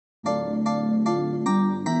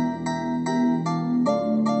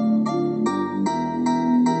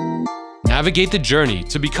Navigate the journey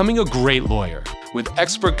to becoming a great lawyer with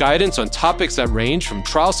expert guidance on topics that range from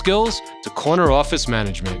trial skills to corner office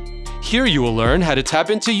management. Here you will learn how to tap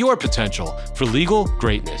into your potential for legal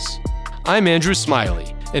greatness. I'm Andrew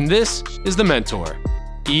Smiley, and this is The Mentor,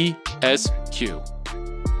 ESQ.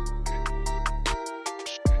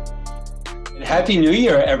 Happy New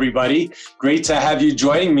Year, everybody. Great to have you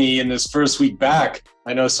joining me in this first week back.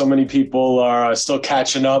 I know so many people are still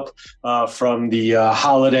catching up from the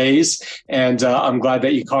holidays, and I'm glad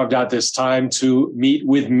that you carved out this time to meet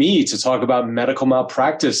with me to talk about medical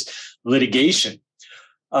malpractice litigation.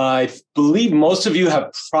 I believe most of you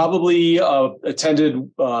have probably attended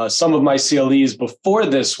some of my CLEs before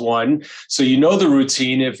this one, so you know the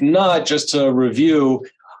routine. If not, just to review,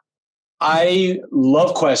 I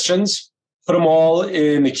love questions. Put them all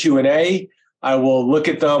in the Q&A. I will look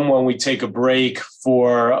at them when we take a break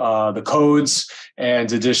for the codes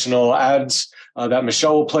and additional ads that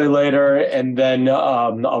Michelle will play later. And then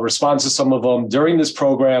I'll respond to some of them during this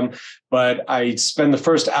program. But I spend the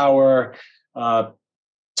first hour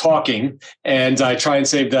talking, and I try and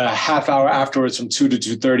save the half hour afterwards from 2 to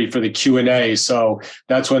 2:30 for the Q&A. So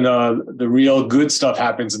that's when the real good stuff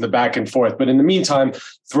happens in the back and forth. But in the meantime,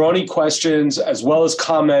 throw any questions as well as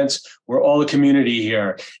comments. We're all a community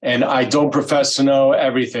here, and I don't profess to know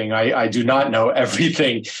everything. I do not know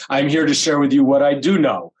everything. I'm here to share with you what I do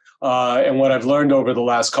know. And what I've learned over the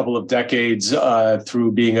last couple of decades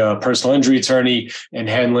through being a personal injury attorney and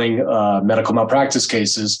handling medical malpractice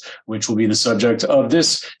cases, which will be the subject of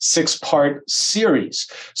this 6-part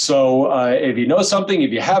series. So if you know something,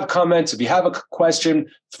 if you have comments, if you have a question,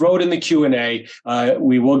 throw it in the Q&A.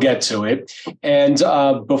 We will get to it. And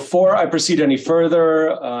before I proceed any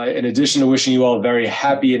further, in addition to wishing you all a very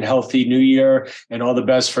happy and healthy new year and all the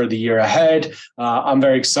best for the year ahead, I'm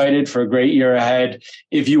very excited for a great year ahead.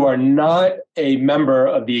 If you are not a member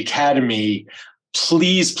of the Academy,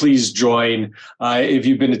 please join. If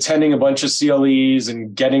you've been attending a bunch of CLEs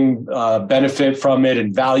and getting benefit from it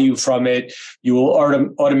and value from it, you will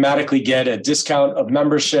automatically get a discount of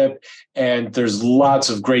membership. And there's lots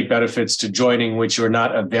of great benefits to joining, which you're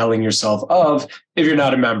not availing yourself of if you're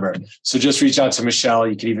not a member. So just reach out to Michelle.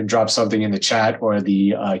 You can even drop something in the chat or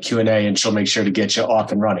the Q&A, and she'll make sure to get you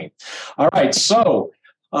off and running. All right, so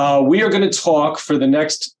we are going to talk for the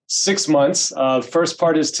next 6 months. The first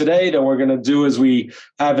part is today. Then we're going to do as we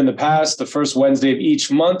have in the past, the first Wednesday of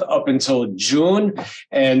each month up until June.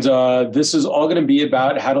 And this is all going to be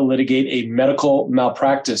about how to litigate a medical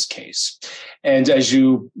malpractice case. And as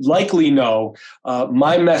you likely know,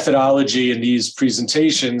 my methodology in these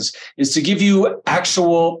presentations is to give you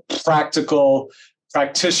actual practical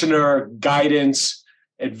practitioner guidance,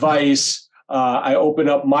 advice. I open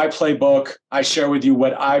up my playbook. I share with you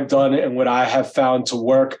what I've done and what I have found to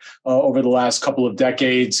work over the last couple of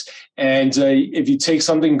decades. And if you take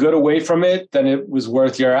something good away from it, then it was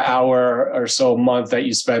worth your hour or so a month that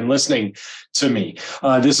you spend listening to me.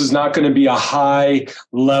 This is not going to be a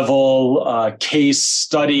high-level case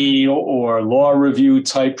study or law review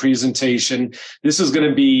type presentation. This is going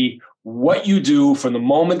to be what you do from the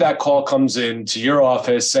moment that call comes in to your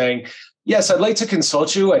office saying, yes, I'd like to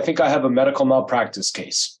consult you. I think I have a medical malpractice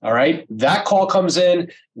case. All right. That call comes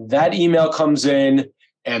in, that email comes in,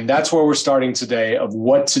 and that's where we're starting today of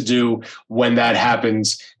what to do when that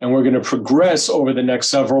happens. And we're going to progress over the next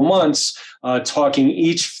several months, talking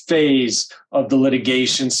each phase of the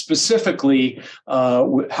litigation, specifically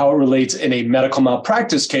how it relates in a medical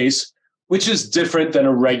malpractice case, which is different than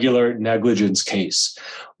a regular negligence case.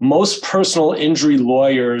 Most personal injury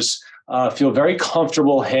lawyers feel very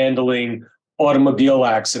comfortable handling automobile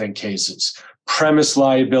accident cases, premise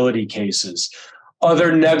liability cases,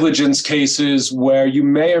 other negligence cases where you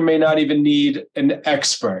may or may not even need an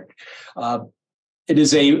expert. It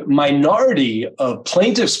is a minority of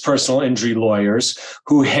plaintiffs' personal injury lawyers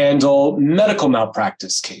who handle medical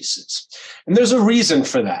malpractice cases. And there's a reason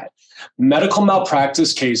for that. Medical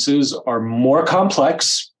malpractice cases are more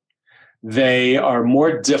complex. They are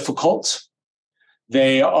more difficult.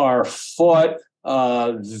 They are fought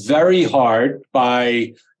very hard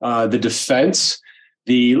by the defense.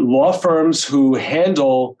 The law firms who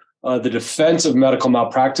handle the defense of medical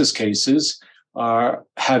malpractice cases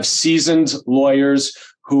have seasoned lawyers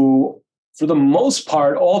who, for the most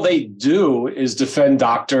part, all they do is defend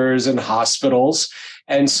doctors and hospitals.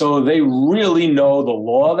 And so they really know the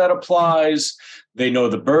law that applies. They know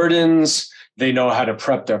the burdens. They know how to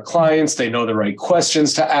prep their clients. They know the right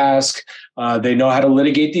questions to ask. They know how to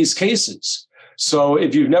litigate these cases. So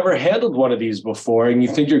if you've never handled one of these before and you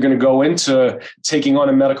think you're going to go into taking on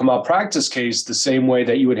a medical malpractice case the same way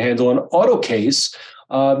that you would handle an auto case,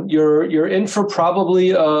 you're in for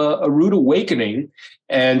probably a rude awakening.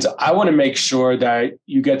 And I want to make sure that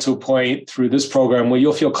you get to a point through this program where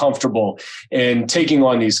you'll feel comfortable in taking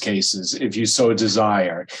on these cases if you so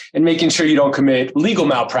desire, and making sure you don't commit legal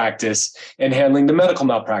malpractice and handling the medical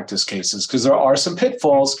malpractice cases, because there are some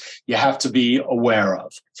pitfalls you have to be aware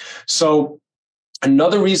of. So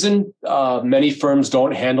another reason many firms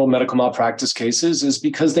don't handle medical malpractice cases is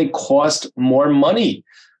because they cost more money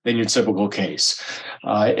than your typical case.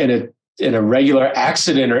 In a regular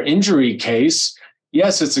accident or injury case,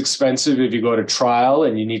 yes, it's expensive if you go to trial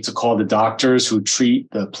and you need to call the doctors who treat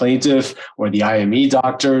the plaintiff or the IME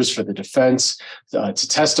doctors for the defense to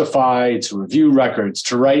testify, to review records,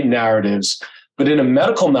 to write narratives. But in a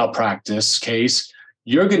medical malpractice case,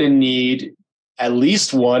 you're going to need at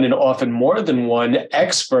least one, and often more than one,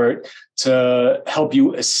 expert to help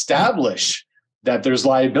you establish that there's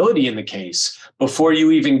liability in the case before you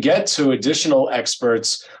even get to additional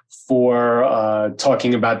experts for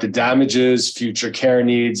talking about the damages, future care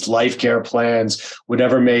needs, life care plans,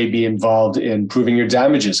 whatever may be involved in proving your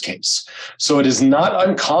damages case. So it is not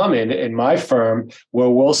uncommon in my firm where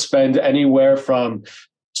we'll spend anywhere from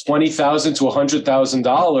 $20,000 to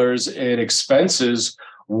 $100,000 in expenses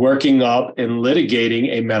working up and litigating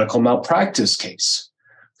a medical malpractice case.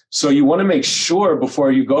 So you want to make sure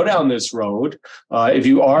before you go down this road, if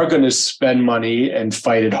you are going to spend money and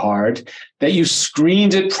fight it hard, that you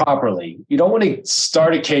screened it properly. You don't want to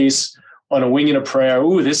start a case on a wing and a prayer.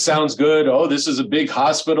 Ooh, this sounds good. Oh, this is a big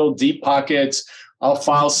hospital, deep pockets. I'll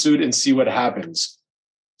file suit and see what happens.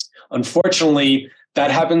 Unfortunately,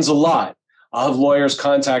 that happens a lot. I'll have lawyers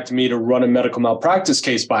contact me to run a medical malpractice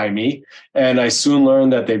case by me, and I soon learn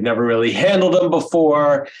that they've never really handled them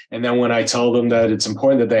before. And then when I tell them that it's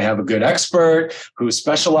important that they have a good expert who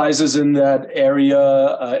specializes in that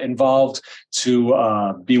area involved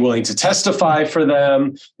to be willing to testify for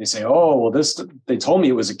them, they say, oh, well, they told me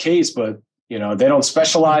it was a case, but they don't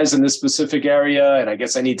specialize in this specific area, and I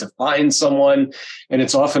guess I need to find someone. And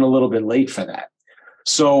it's often a little bit late for that.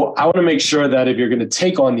 So I want to make sure that if you're going to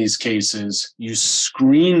take on these cases, you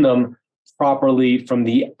screen them properly from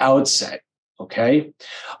the outset, okay?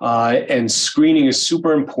 And screening is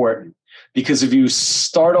super important, because if you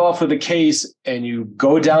start off with a case and you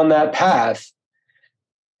go down that path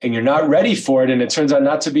and you're not ready for it and it turns out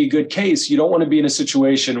not to be a good case, you don't want to be in a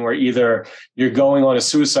situation where either you're going on a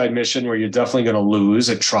suicide mission where you're definitely going to lose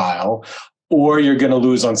at trial, or you're going to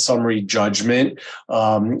lose on summary judgment,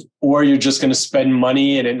 or you're just going to spend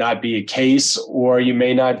money and it not be a case, or you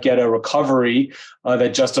may not get a recovery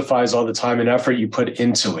that justifies all the time and effort you put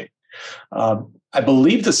into it. I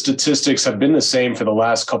believe the statistics have been the same for the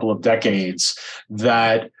last couple of decades,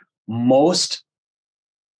 that most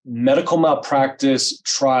medical malpractice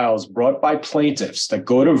trials brought by plaintiffs that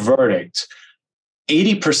go to verdict,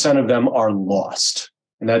 80% of them are lost.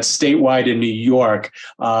 And that's statewide in New York.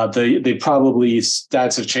 They probably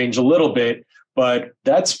stats have changed a little bit, but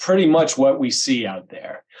that's pretty much what we see out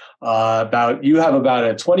there. You have about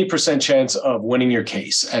a 20% chance of winning your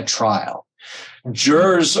case at trial.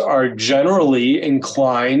 Jurors are generally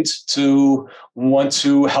inclined to want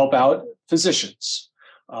to help out physicians.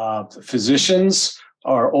 Physicians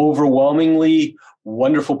are overwhelmingly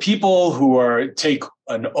wonderful people who take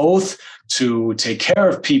an oath to take care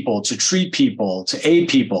of people, to treat people, to aid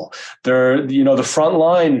people. They're, the front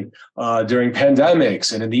line during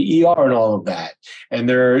pandemics and in the ER and all of that. And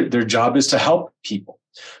their job is to help people.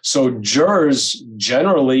 So jurors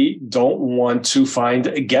generally don't want to find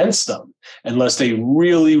against them unless they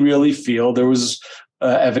really, really feel there was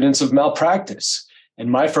evidence of malpractice. In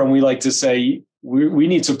my firm, we like to say, we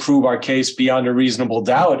need to prove our case beyond a reasonable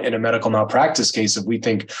doubt in a medical malpractice case if we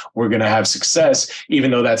think we're going to have success, even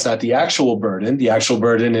though that's not the actual burden. The actual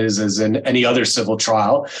burden is, as in any other civil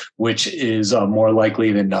trial, which is more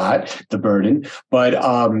likely than not the burden. But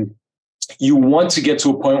you want to get to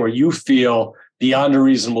a point where you feel beyond a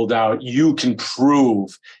reasonable doubt you can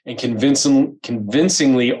prove and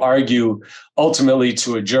convincingly argue ultimately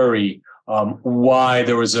to a jury why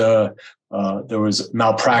there was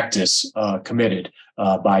malpractice committed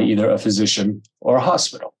by either a physician or a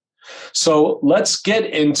hospital. So let's get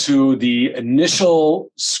into the initial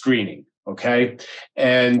screening, okay?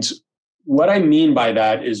 And what I mean by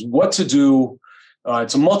that is what to do.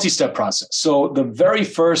 It's a multi-step process. So the very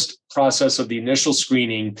first process of the initial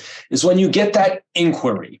screening is when you get that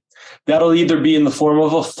inquiry. That'll either be in the form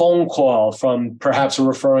of a phone call from perhaps a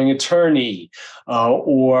referring attorney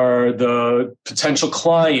or the potential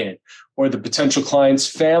client, or the potential client's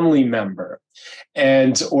family member,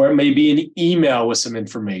 or it may be an email with some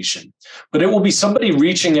information. But it will be somebody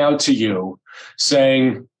reaching out to you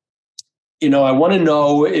saying, I want to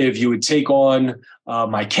know if you would take on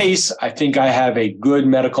my case. I think I have a good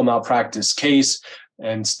medical malpractice case.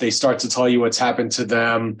 And they start to tell you what's happened to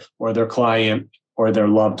them or their client or their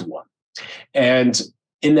loved one. And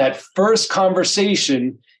in that first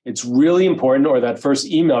conversation, it's really important, or that first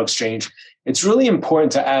email exchange, it's really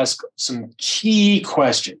important to ask some key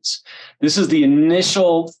questions. This is the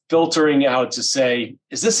initial filtering out to say,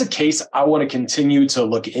 is this a case I want to continue to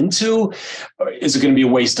look into? Or is it going to be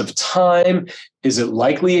a waste of time? Is it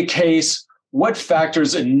likely a case? What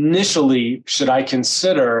factors initially should I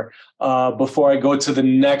consider before I go to the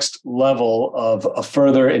next level of a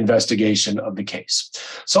further investigation of the case?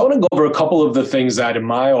 So I want to go over a couple of the things that in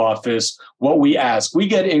my office, what we ask. We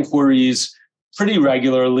get inquiries pretty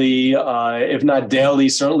regularly, if not daily,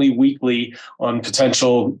 certainly weekly, on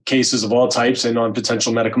potential cases of all types and on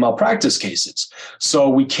potential medical malpractice cases. So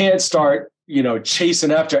we can't start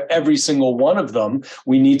chasing after every single one of them.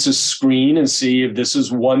 We need to screen and see if this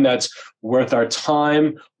is one that's worth our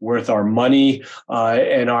time, worth our money,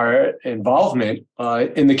 and our involvement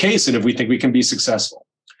in the case, and if we think we can be successful.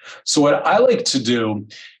 So what I like to do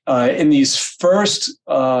in these first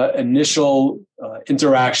initial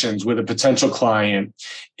interactions with a potential client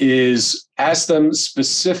is ask them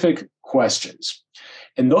specific questions.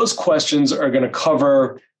 And those questions are going to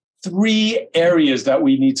cover 3 areas that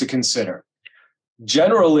we need to consider.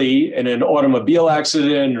 Generally, in an automobile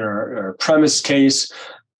accident or premise case,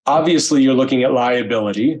 obviously you're looking at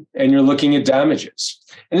liability and you're looking at damages.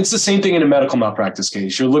 And it's the same thing in a medical malpractice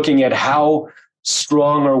case. You're looking at how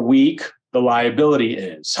strong or weak the liability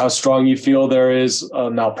is, how strong you feel there is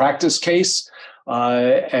a malpractice case,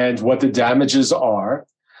 and what the damages are.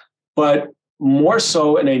 But more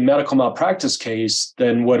so in a medical malpractice case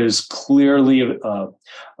than what is clearly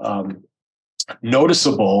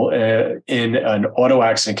noticeable in an auto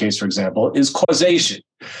accident case, for example, is causation,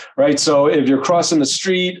 right? So if you're crossing the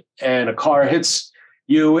street and a car hits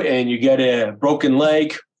you and you get a broken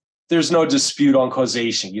leg, there's no dispute on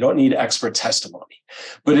causation. You don't need expert testimony.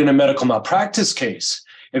 But in a medical malpractice case,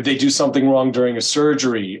 if they do something wrong during a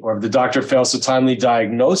surgery or if the doctor fails to timely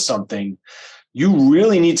diagnose something, you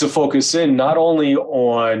really need to focus in not only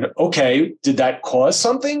on, okay, did that cause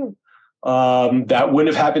something that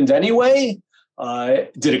wouldn't have happened anyway?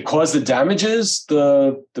 Did it cause the damages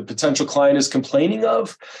the potential client is complaining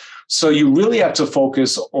of? So you really have to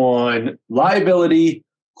focus on liability,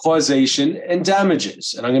 causation, and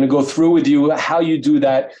damages. And I'm going to go through with you how you do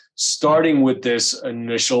that, starting with this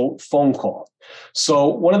initial phone call. So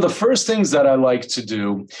one of the first things that I like to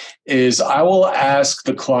do is I will ask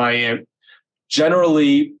the client,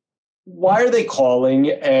 generally, why are they calling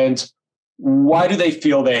and why do they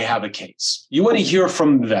feel they have a case? You want to hear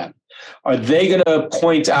from them. Are they going to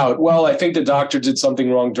point out, well, I think the doctor did something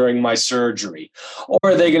wrong during my surgery? Or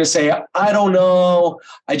are they going to say, I don't know,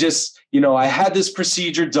 I just, I had this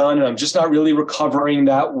procedure done and I'm just not really recovering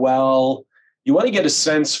that well? You want to get a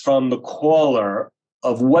sense from the caller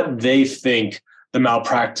of what they think the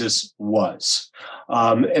malpractice was.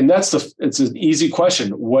 And it's an easy question.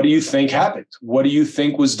 What do you think happened? What do you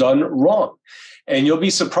think was done wrong? And you'll be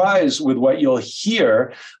surprised with what you'll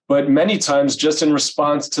hear. But many times, just in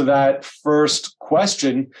response to that first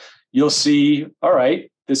question, you'll see, all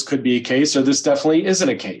right, this could be a case, or this definitely isn't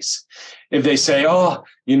a case. If they say, oh,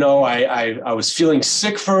 I was feeling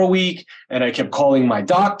sick for a week and I kept calling my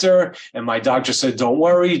doctor and my doctor said, don't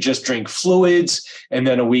worry, just drink fluids. And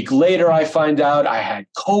then a week later, I find out I had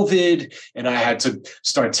COVID and I had to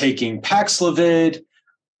start taking Paxlovid.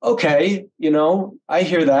 Okay, I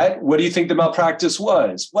hear that. What do you think the malpractice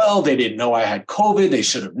was? Well, they didn't know I had COVID. They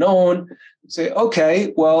should have known. Say,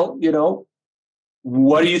 okay, well,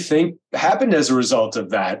 what do you think happened as a result of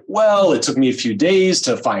that? Well, it took me a few days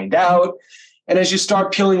to find out. And as you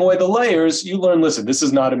start peeling away the layers, you learn, listen, this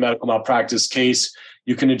is not a medical malpractice case.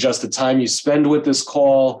 You can adjust the time you spend with this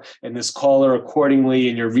call and this caller accordingly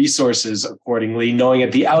and your resources accordingly, knowing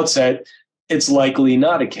at the outset, it's likely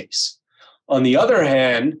not a case. On the other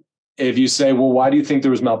hand, if you say, well, why do you think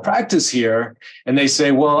there was malpractice here? And they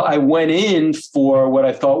say, well, I went in for what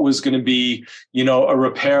I thought was going to be, a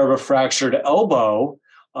repair of a fractured elbow.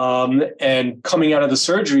 And coming out of the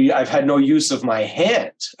surgery, I've had no use of my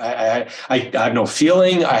hand. I have no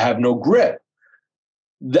feeling. I have no grip.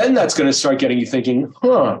 Then that's going to start getting you thinking,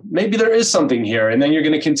 maybe there is something here. And then you're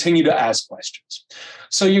going to continue to ask questions.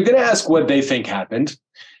 So you're going to ask what they think happened.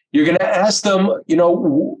 You're going to ask them,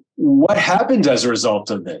 what happened as a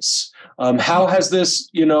result of this? How has this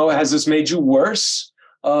made you worse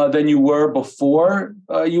than you were before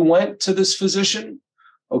you went to this physician?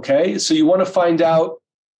 Okay, so you want to find out,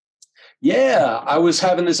 Yeah, I was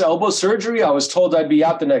having this elbow surgery. I was told I'd be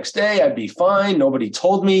out the next day. I'd be fine. Nobody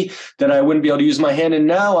told me that I wouldn't be able to use my hand. And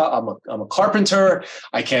now I'm a carpenter.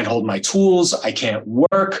 I can't hold my tools. I can't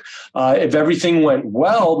work. If everything went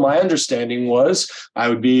well, my understanding was I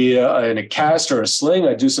would be in a cast or a sling.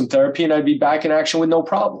 I'd do some therapy and I'd be back in action with no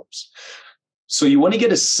problems. So you want to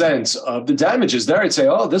get a sense of the damages there. I'd say,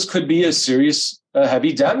 oh, this could be a serious,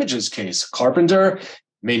 heavy damages case. Carpenter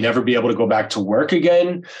may never be able to go back to work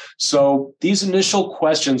again. So these initial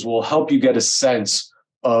questions will help you get a sense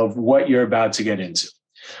of what you're about to get into.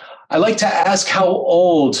 I like to ask how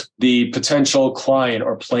old the potential client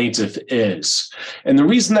or plaintiff is. And the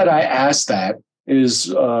reason that I ask that is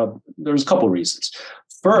there's a couple of reasons.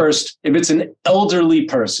 First, if it's an elderly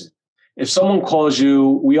person, if someone calls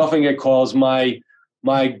you, we often get calls, my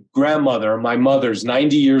grandmother, my mother's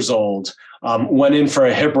 90 years old, went in for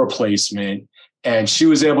a hip replacement, and she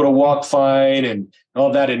was able to walk fine and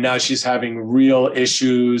all that. And now she's having real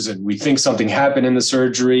issues and we think something happened in the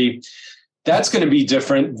surgery. That's going to be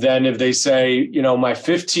different than if they say, my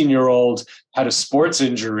 15-year-old had a sports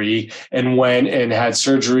injury and went and had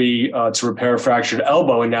surgery to repair a fractured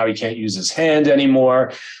elbow, and now he can't use his hand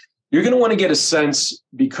anymore. You're going to want to get a sense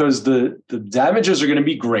because the damages are going to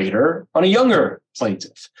be greater on a younger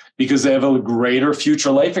plaintiff because they have a greater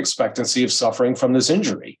future life expectancy of suffering from this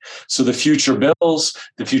injury. So the future bills,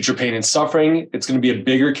 the future pain and suffering, it's going to be a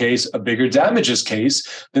bigger case, a bigger damages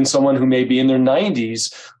case than someone who may be in their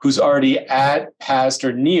 90s who's already at, past,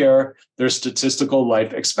 or near their statistical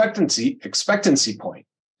life expectancy point.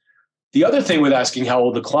 The other thing with asking how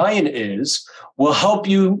old the client is will help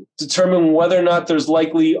you determine whether or not there's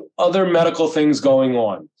likely other medical things going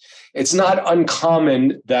on. It's not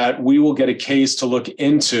uncommon that we will get a case to look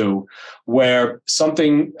into where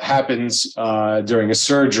something happens during a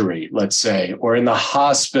surgery, let's say, or in the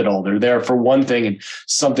hospital. They're there for one thing and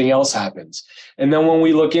something else happens. And then when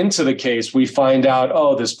we look into the case, we find out,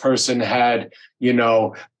 oh, this person had,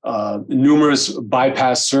 numerous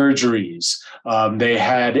bypass surgeries. They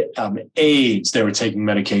had AIDS they were taking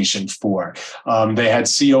medication for. They had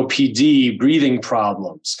COPD, breathing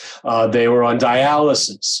problems. They were on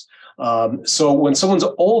dialysis. So when someone's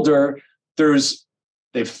older,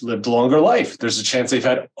 they've lived a longer life. There's a chance they've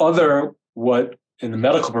had other, what in the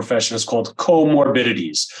medical profession is called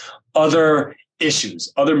comorbidities, other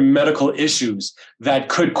issues, other medical issues that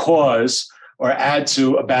could cause or add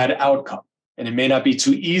to a bad outcome. And it may not be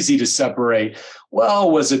too easy to separate,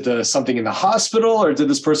 well, was it something in the hospital or did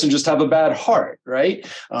this person just have a bad heart, right?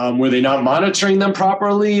 Were they not monitoring them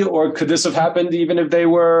properly? Or could this have happened even if they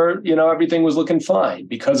were, everything was looking fine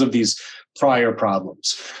because of these prior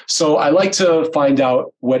problems? So I like to find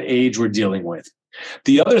out what age we're dealing with.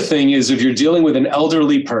 The other thing is if you're dealing with an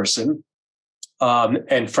elderly person,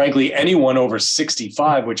 and frankly, anyone over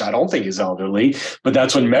 65, which I don't think is elderly, but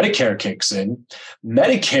that's when Medicare kicks in,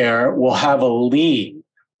 Medicare will have a lien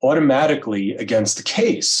automatically against the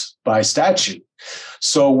case by statute.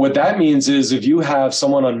 So what that means is if you have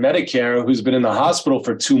someone on Medicare who's been in the hospital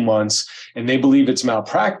for 2 months and they believe it's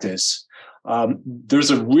malpractice, there's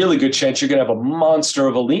a really good chance you're going to have a monster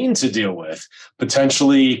of a lien to deal with,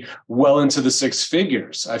 potentially well into the 6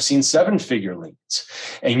 figures. I've seen 7-figure liens.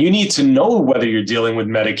 And you need to know whether you're dealing with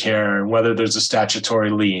Medicare and whether there's a statutory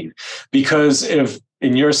lien. Because if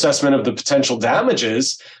in your assessment of the potential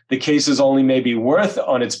damages, the case is only maybe worth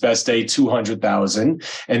on its best day $200,000,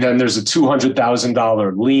 and then there's a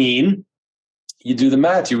 $200,000 lien, you do the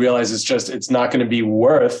math, you realize it's not going to be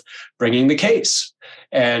worth bringing the case.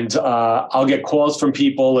 And I'll get calls from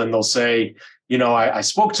people and they'll say, I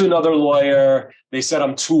spoke to another lawyer. They said,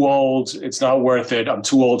 I'm too old. It's not worth it. I'm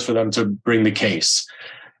too old for them to bring the case.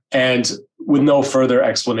 And with no further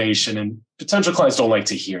explanation. And potential clients don't like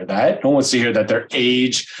to hear that. No one wants to hear that their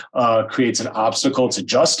age creates an obstacle to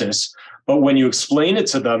justice. But when you explain it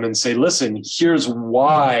to them and say, listen, here's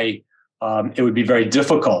why it would be very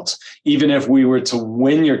difficult, even if we were to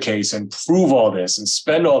win your case and prove all this and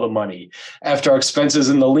spend all the money. After our expenses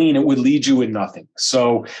in the lien, it would lead you with nothing.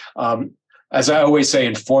 So as I always say,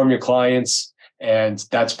 inform your clients, and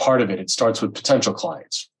that's part of it. It starts with potential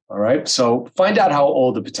clients. All right. So find out how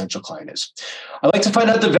old the potential client is. I like to find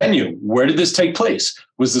out the venue. Where did this take place?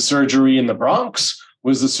 Was the surgery in the Bronx?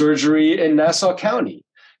 Was the surgery in Nassau County?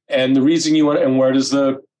 And the reason you want, and where does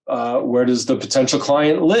the potential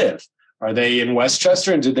client live? Are they in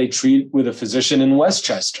Westchester, and did they treat with a physician in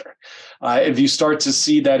Westchester? If you start to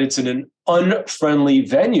see that it's in an unfriendly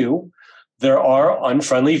venue, there are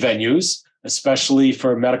unfriendly venues, especially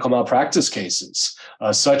for medical malpractice cases,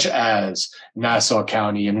 such as Nassau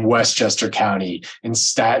County and Westchester County and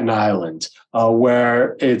Staten Island,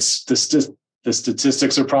 where it's the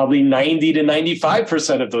statistics are probably 90 to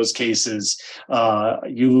 95% of those cases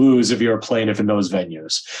you lose if you're a plaintiff in those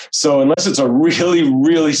venues. So unless it's a really,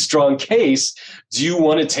 really strong case, do you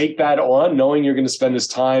want to take that on knowing you're going to spend this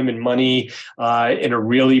time and money in a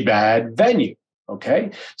really bad venue?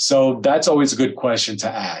 Okay, so that's always a good question to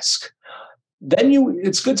ask. Then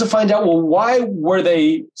it's good to find out, well, why were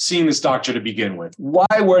they seeing this doctor to begin with?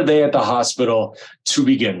 Why were they at the hospital to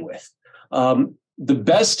begin with? The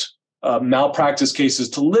best malpractice cases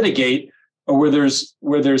to litigate are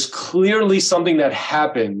where there's clearly something that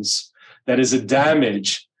happens that is a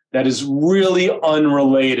damage that is really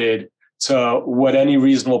unrelated to what any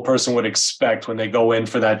reasonable person would expect when they go in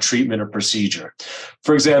for that treatment or procedure.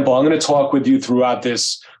 For example, I'm going to talk with you throughout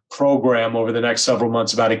this program over the next several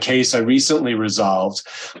months about a case I recently resolved,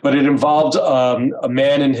 but it involved a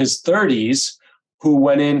man in his 30s who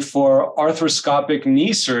went in for arthroscopic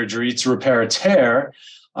knee surgery to repair a tear.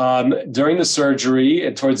 During the surgery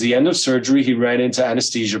and towards the end of surgery, he ran into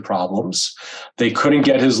anesthesia problems. They couldn't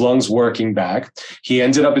get his lungs working back. He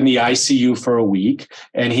ended up in the ICU for a week,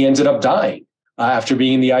 and he ended up dying after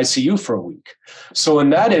being in the ICU for a week. So in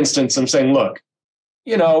that instance, I'm saying, look,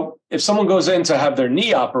 if someone goes in to have their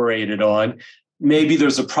knee operated on, maybe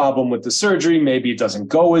there's a problem with the surgery, maybe it doesn't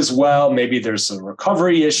go as well, maybe there's some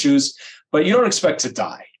recovery issues, but you don't expect to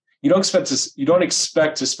die. You don't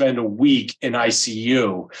expect to spend a week in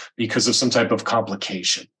ICU because of some type of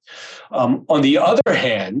complication. On the other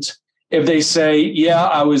hand, if they say, yeah,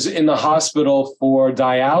 I was in the hospital for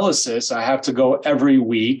dialysis, I have to go every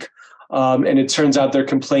week, and it turns out they're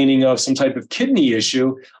complaining of some type of kidney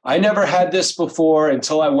issue. I never had this before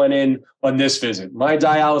until I went in on this visit. My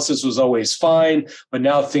dialysis was always fine, but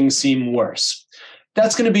now things seem worse.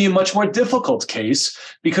 That's going to be a much more difficult case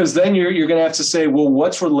because then you're going to have to say, well,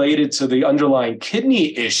 what's related to the underlying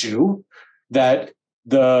kidney issue that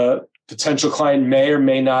the potential client may or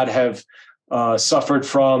may not have suffered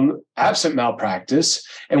from absent malpractice,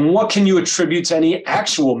 and what can you attribute to any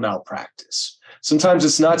actual malpractice? Sometimes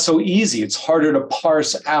it's not so easy. It's harder to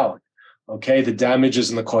parse out, okay, the damages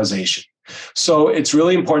and the causation. So it's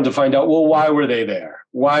really important to find out, well, why were they there?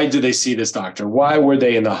 Why did they see this doctor? Why were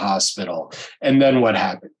they in the hospital? And then what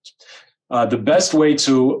happened? The best way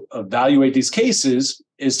to evaluate these cases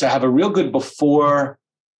is to have a real good before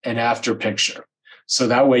and after picture. So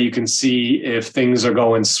that way you can see if things are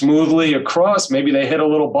going smoothly across. Maybe they hit a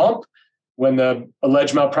little bump when the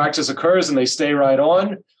alleged malpractice occurs and they stay right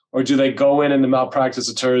on, or do they go in and the malpractice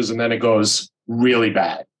occurs and then it goes really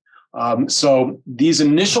bad? So these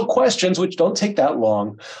initial questions, which don't take that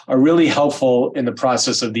long, are really helpful in the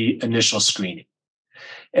process of the initial screening.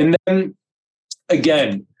 And then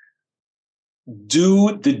again,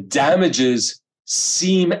 do the damages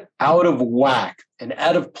seem out of whack and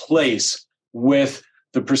out of place with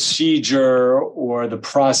the procedure or the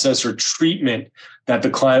process or treatment that the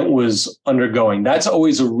client was undergoing? That's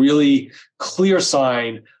always a really clear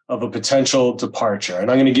sign of a potential departure. And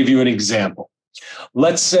I'm going to give you an example.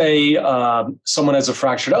 Let's say someone has a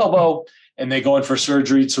fractured elbow and they go in for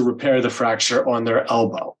surgery to repair the fracture on their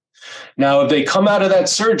elbow. Now, if they come out of that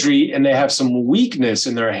surgery and they have some weakness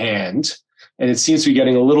in their hand, and it seems to be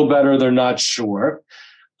getting a little better, they're not sure.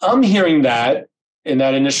 I'm hearing that in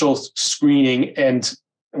that initial screening. And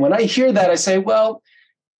when I hear that, I say, well,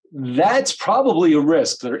 that's probably a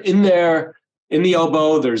risk. They're in there in the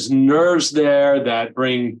elbow. There's nerves there that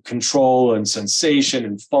bring control and sensation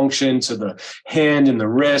and function to the hand and the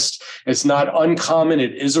wrist. It's not uncommon.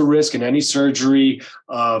 It is a risk in any surgery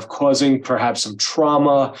of causing perhaps some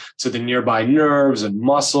trauma to the nearby nerves and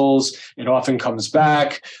muscles. It often comes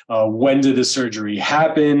back. When did the surgery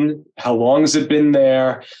happen? How long has it been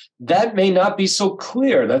there? That may not be so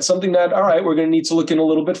clear. That's something that, all right, we're going to need to look in a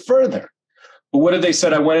little bit further. But what if they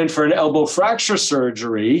said, I went in for an elbow fracture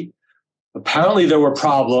surgery? Apparently there were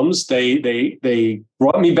problems. They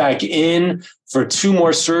brought me back in for 2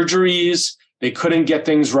 more surgeries. They couldn't get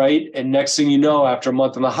things right. And next thing you know, after a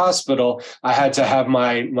month in the hospital, I had to have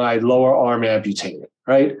my lower arm amputated,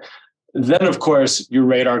 right? Then, of course, your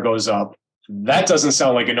radar goes up. That doesn't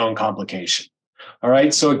sound like a known complication. All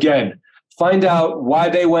right. So again, find out why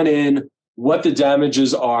they went in, what the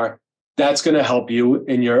damages are. That's going to help you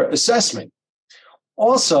in your assessment.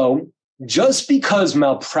 Also, just because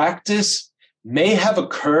malpractice may have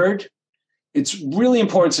occurred, it's really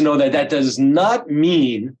important to know that that does not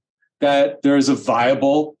mean that there is a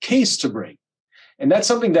viable case to bring. And that's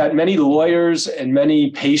something that many lawyers and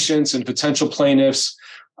many patients and potential plaintiffs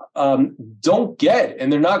don't get,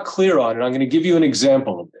 and they're not clear on. And I'm going to give you an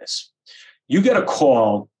example of this. You get a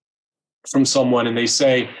call from someone and they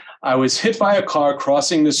say, I was hit by a car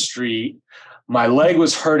crossing the street. My leg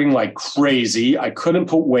was hurting like crazy. I couldn't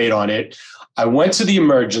put weight on it. I went to the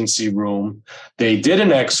emergency room. They did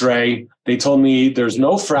an x-ray. They told me there's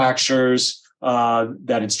no fractures,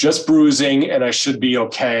 that it's just bruising and I should be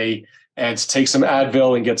okay, and to take some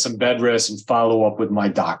Advil and get some bed rest and follow up with my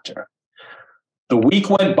doctor. The week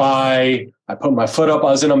went by. I put my foot up.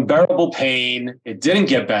 I was in unbearable pain. It didn't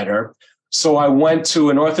get better. So I went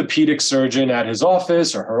to an orthopedic surgeon at his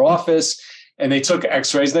office or her office, and they took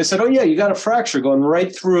x-rays. And they said, oh, yeah, you got a fracture going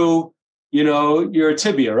right through, your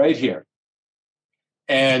tibia right here.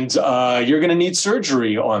 And you're going to need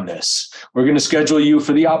surgery on this. We're going to schedule you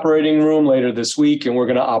for the operating room later this week, and we're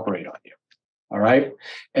going to operate on you. All right.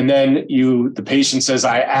 And then the patient says,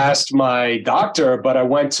 I asked my doctor, but I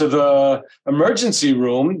went to the emergency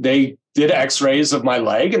room. They did x-rays of my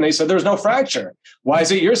leg and they said, there's no fracture. Why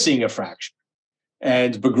is it you're seeing a fracture?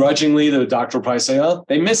 And begrudgingly, the doctor will probably say, oh,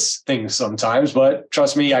 they miss things sometimes, but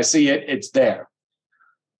trust me, I see it. It's there.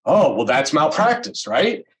 Oh, well, that's malpractice,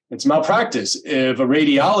 right? It's malpractice. If a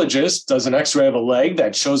radiologist does an x-ray of a leg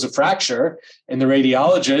that shows a fracture and the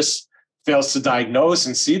radiologist fails to diagnose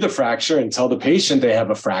and see the fracture and tell the patient they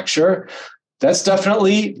have a fracture, that's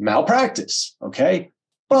definitely malpractice, okay?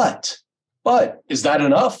 But is that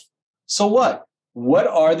enough? So what? What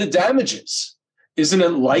are the damages? Isn't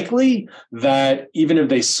it likely that even if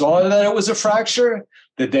they saw that it was a fracture,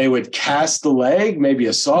 that they would cast the leg, maybe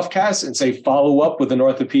a soft cast, and say, follow up with an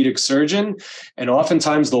orthopedic surgeon? And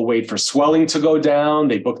oftentimes they'll wait for swelling to go down.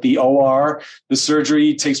 They book the OR. The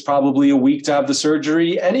surgery takes probably a week to have the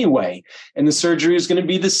surgery anyway. And the surgery is going to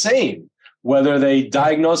be the same, whether they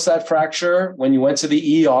diagnose that fracture when you went to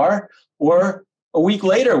the ER or a week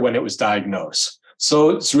later when it was diagnosed. So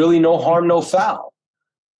it's really no harm, no foul.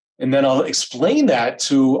 And then I'll explain that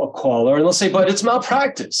to a caller and they'll say, but it's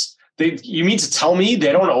malpractice. You mean to tell me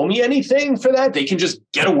they don't owe me anything for that? They can just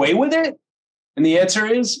get away with it? And the answer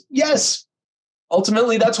is yes.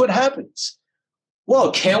 Ultimately, that's what happens.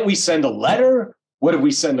 Well, can't we send a letter? What if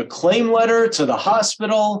we send a claim letter to the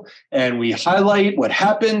hospital and we highlight what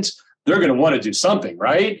happened? They're going to want to do something,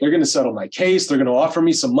 right? They're going to settle my case. They're going to offer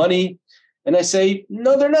me some money. And I say,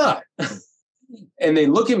 no, they're not. And they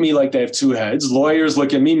look at me like they have two heads. Lawyers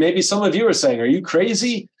look at me. Maybe some of you are saying, are you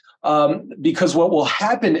crazy? Because what will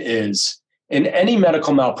happen is in any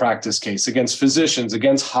medical malpractice case against physicians,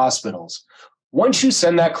 against hospitals, once you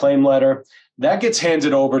send that claim letter, that gets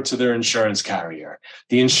handed over to their insurance carrier.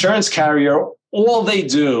 The insurance carrier, all they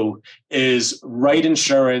do is write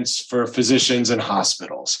insurance for physicians and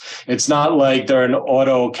hospitals. It's not like they're an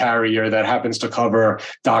auto carrier that happens to cover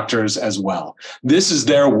doctors as well. This is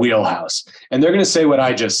their wheelhouse. And they're going to say what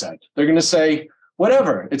I just said. They're going to say,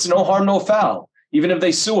 whatever, it's no harm, no foul. Even if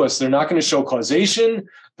they sue us, they're not going to show causation.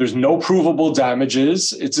 There's no provable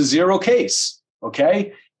damages. It's a zero case,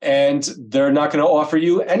 okay? And they're not going to offer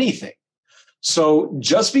you anything. So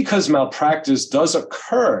just because malpractice does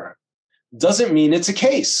occur doesn't mean it's a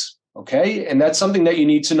case, okay? And that's something that you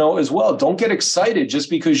need to know as well. Don't get excited just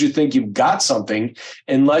because you think you've got something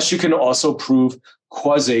unless you can also prove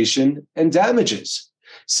causation and damages.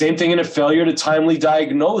 Same thing in a failure to timely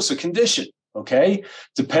diagnose a condition, okay?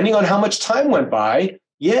 Depending on how much time went by,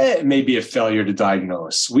 yeah, it may be a failure to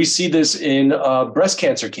diagnose. We see this in breast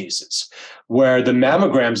cancer cases where the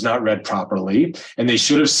mammogram's not read properly and they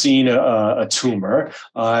should have seen a tumor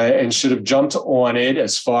and should have jumped on it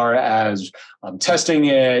as far as testing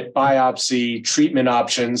it, biopsy, treatment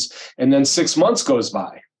options, and then 6 months goes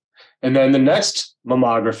by. And then the next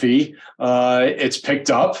mammography, it's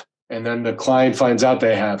picked up, and then the client finds out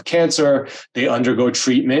they have cancer, they undergo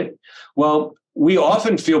treatment. Well, we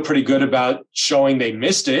often feel pretty good about showing they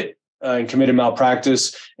missed it and committed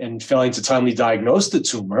malpractice and failing to timely diagnose the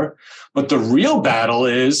tumor. But the real battle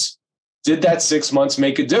is, did that 6 months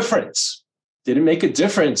make a difference? Did it make a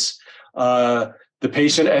difference? The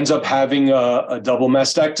patient ends up having a double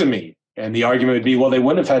mastectomy. And the argument would be, well, they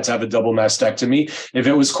wouldn't have had to have a double mastectomy if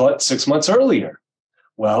it was caught 6 months earlier.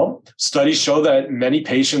 Well, studies show that many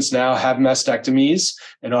patients now have mastectomies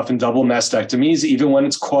and often double mastectomies, even when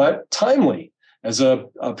it's caught timely, as a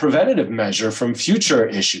preventative measure from future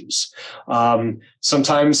issues.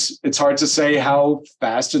 Sometimes it's hard to say how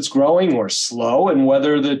fast it's growing or slow and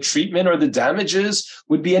whether the treatment or the damages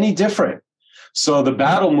would be any different. So the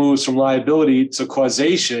battle moves from liability to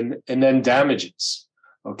causation and then damages.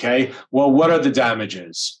 Okay, well, what are the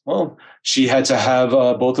damages? Well, she had to have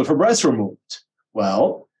both of her breasts removed.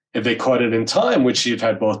 Well, if they caught it in time, would she have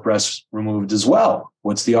had both breasts removed as well?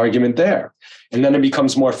 What's the argument there? And then it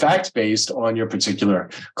becomes more fact-based on your particular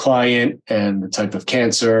client and the type of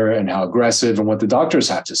cancer and how aggressive and what the doctors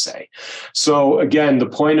have to say. So again, the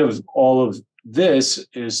point of all of this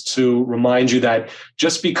is to remind you that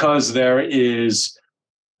just because there is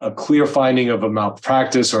a clear finding of a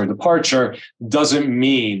malpractice or a departure doesn't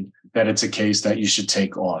mean that it's a case that you should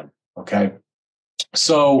take on, okay?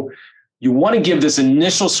 So you want to give this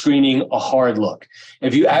initial screening a hard look.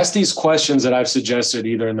 If you ask these questions that I've suggested,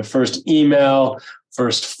 either in the first email,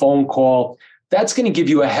 first phone call, that's going to give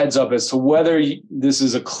you a heads up as to whether this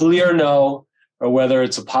is a clear no or whether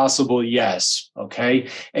it's a possible yes, okay?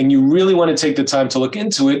 And you really want to take the time to look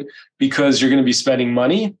into it because you're going to be spending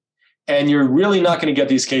money and you're really not going to get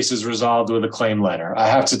these cases resolved with a claim letter. I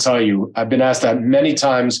have to tell you, I've been asked that many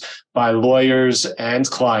times by lawyers and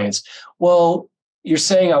clients. Well, you're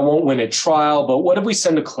saying I won't win at trial, but what if we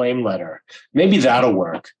send a claim letter? Maybe that'll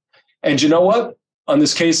work. And you know what? On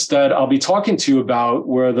this case that I'll be talking to you about,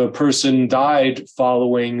 where the person died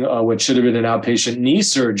following what should have been an outpatient knee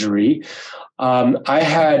surgery, I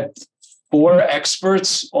had 4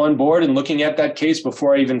 experts on board and looking at that case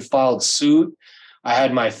before I even filed suit. I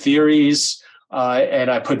had my theories,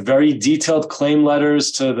 and I put very detailed claim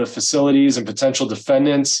letters to the facilities and potential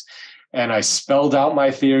defendants. And I spelled out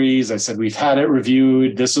my theories. I said, we've had it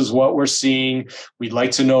reviewed. This is what we're seeing. We'd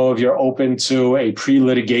like to know if you're open to a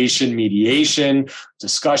pre-litigation mediation,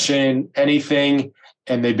 discussion, anything.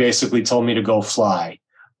 And they basically told me to go fly.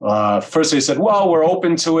 First, they said, well, we're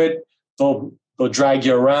open to it. They'll drag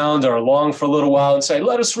you around or along for a little while and say,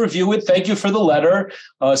 let us review it. Thank you for the letter.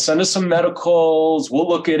 Send us some medicals. We'll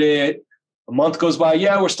look at it. A month goes by.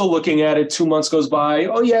 Yeah, we're still looking at it. 2 months goes by.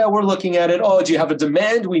 Oh, yeah, we're looking at it. Oh, do you have a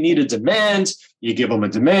demand? We need a demand. You give them a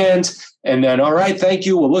demand. And then, all right, thank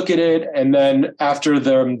you. We'll look at it. And then after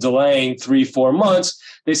them delaying 3-4 months,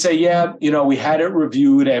 they say, yeah, we had it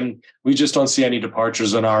reviewed and we just don't see any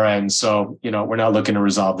departures on our end. So, we're not looking to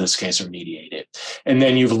resolve this case or mediate it. And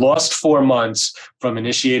then you've lost 4 months from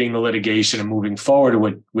initiating the litigation and moving forward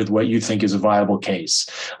with what you think is a viable case.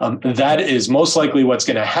 That is most likely what's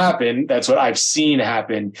going to happen. That's what I've seen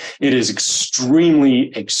happen. It is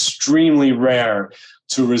extremely, extremely rare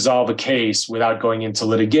to resolve a case without going into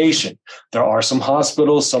litigation. There are some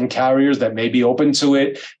hospitals, some carriers that may be open to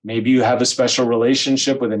it. Maybe you have a special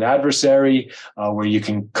relationship with an adversary where you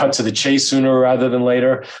can cut to the chase sooner rather than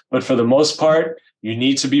later. But for the most part, you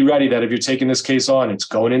need to be ready that if you're taking this case on, it's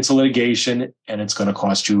going into litigation and it's going to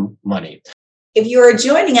cost you money. If you are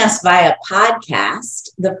joining us via podcast,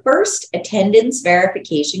 the first attendance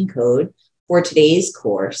verification code for today's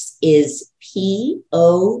course is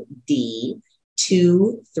POD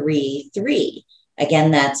 233. Again,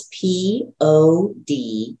 that's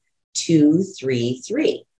POD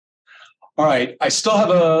 233. All right. I still have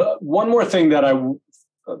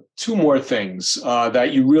two more things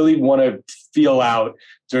that you really want to feel out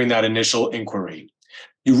during that initial inquiry.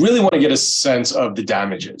 You really want to get a sense of the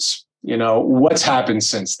damages. What's happened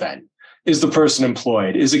since then? Is the person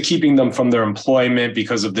employed? Is it keeping them from their employment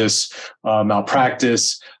because of this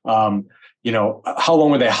malpractice? How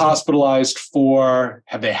long were they hospitalized for?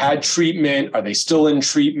 Have they had treatment? Are they still in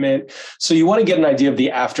treatment? So you want to get an idea of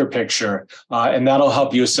the after picture, and that'll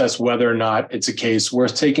help you assess whether or not it's a case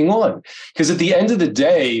worth taking on. Because at the end of the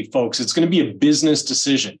day, folks, it's going to be a business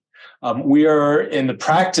decision. We are in the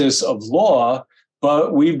practice of law,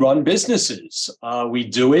 but we run businesses. We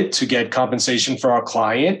do it to get compensation for our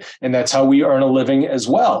client, and that's how we earn a living as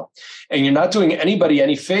well. And you're not doing anybody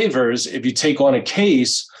any favors if you take on a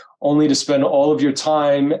case only to spend all of your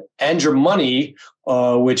time and your money,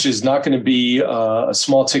 which is not going to be a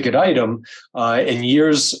small ticket item, in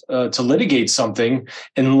years to litigate something,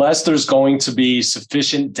 unless there's going to be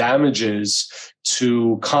sufficient damages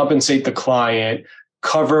to compensate the client,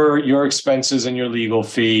 cover your expenses and your legal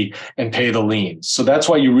fee, and pay the lien. So that's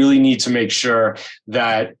why you really need to make sure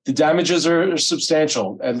that the damages are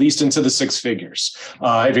substantial, at least into the 6 figures,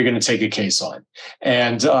 if you're going to take a case on.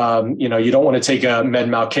 And, you don't want to take a med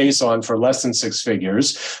mal case on for less than 6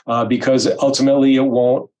 figures because ultimately it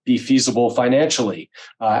won't be feasible financially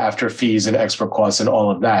after fees and expert costs and all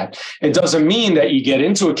of that. It doesn't mean that you get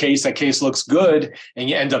into a case, that case looks good, and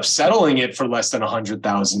you end up settling it for less than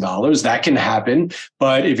 $100,000. That can happen.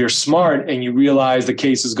 But if you're smart and you realize the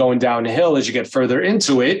case is going downhill as you get further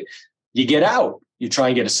into it, you get out. You try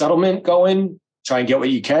and get a settlement going, try and get what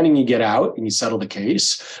you can, and you get out and you settle the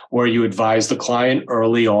case, or you advise the client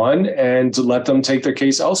early on and let them take their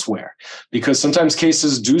case elsewhere. Because sometimes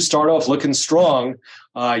cases do start off looking strong,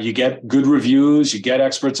 You get good reviews, you get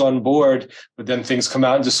experts on board, but then things come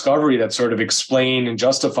out in discovery that sort of explain and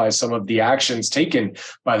justify some of the actions taken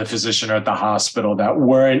by the physician or at the hospital that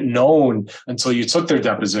weren't known until you took their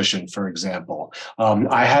deposition, for example.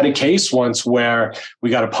 I had a case once where we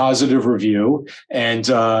got a positive review, and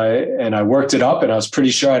I worked it up, and I was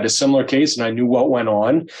pretty sure I had a similar case and I knew what went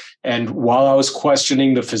on. And while I was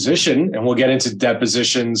questioning the physician, and we'll get into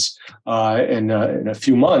depositions in a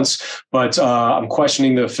few months, but I'm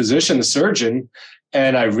questioning the physician, the surgeon,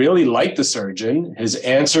 and I really liked the surgeon. His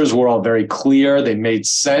answers were all very clear. They made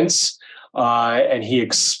sense. And he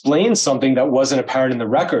explained something that wasn't apparent in the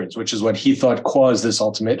records, which is what he thought caused this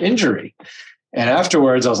ultimate injury. And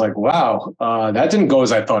afterwards, I was like, wow, that didn't go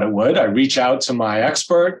as I thought it would. I reach out to my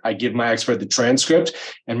expert. I give my expert the transcript,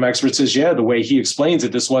 and my expert says, yeah, the way he explains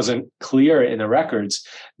it, this wasn't clear in the records.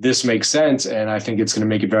 This makes sense. And I think it's going to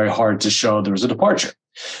make it very hard to show there was a departure.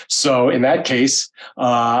 So in that case,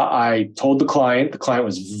 I told the client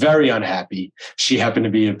was very unhappy. She happened to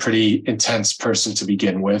be a pretty intense person to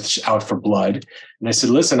begin with, out for blood. And I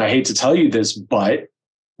said, listen, I hate to tell you this, but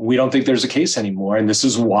we don't think there's a case anymore. And this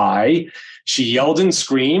is why. She yelled and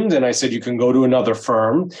screamed, and I said, you can go to another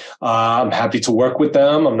firm. I'm happy to work with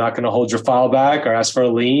them. I'm not going to hold your file back or ask for a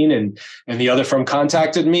lien. And the other firm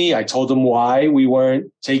contacted me. I told them why we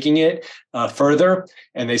weren't taking it further.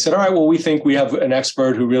 And they said, all right, well, we think we have an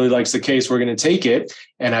expert who really likes the case. We're going to take it.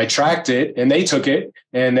 And I tracked it, and they took it,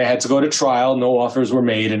 and they had to go to trial. No offers were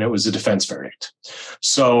made, and it was a defense verdict.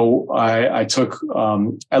 So I took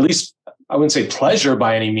at least, I wouldn't say pleasure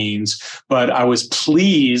by any means, but I was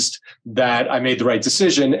pleased that I made the right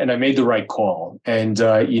decision and I made the right call. And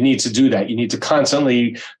you need to do that. You need to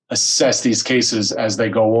constantly assess these cases as they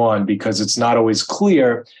go on, because it's not always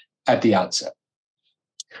clear at the outset.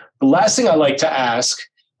 The last thing I like to ask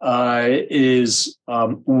is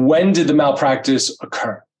when did the malpractice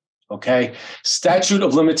occur? Okay. Statute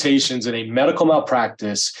of limitations in a medical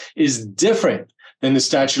malpractice is different than the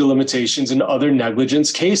statute of limitations in other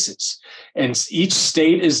negligence cases. And each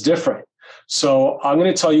state is different. So I'm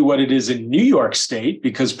going to tell you what it is in New York State,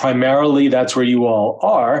 because primarily that's where you all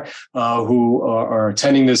are who are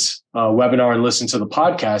attending this webinar and listen to the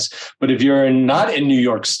podcast. But if you're not in New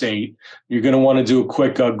York State, you're going to want to do a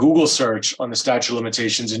quick Google search on the statute of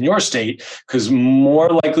limitations in your state, because more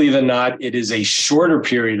likely than not, it is a shorter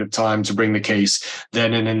period of time to bring the case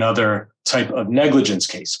than in another type of negligence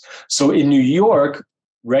case. So in New York,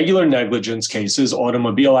 regular negligence cases,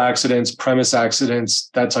 automobile accidents, premise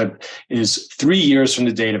accidents, that type, is 3 years from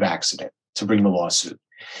the date of accident to bring the lawsuit.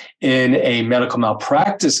 In a medical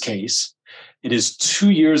malpractice case, it is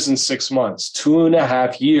 2 years and 6 months,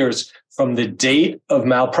 2.5 years from the date of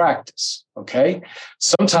malpractice. Okay.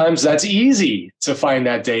 Sometimes that's easy to find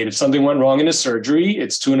that date. If something went wrong in a surgery,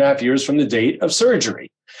 it's 2.5 years from the date of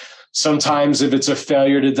surgery. Sometimes if it's a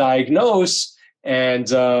failure to diagnose, and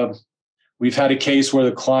we've had a case where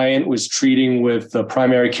the client was treating with the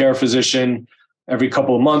primary care physician every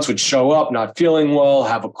couple of months, would show up not feeling well,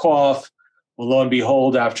 have a cough. Well, lo and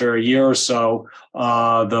behold, after a year or so,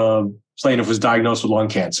 the plaintiff was diagnosed with lung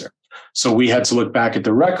cancer. So we had to look back at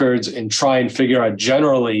the records and try and figure out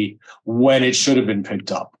generally when it should have been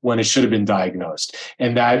picked up, when it should have been diagnosed.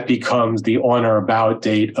 And that becomes the on or about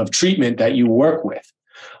date of treatment that you work with.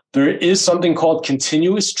 There is something called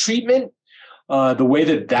continuous treatment. The way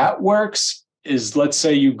that works is, let's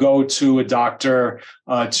say you go to a doctor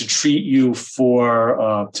to treat you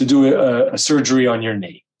for, to do a surgery on your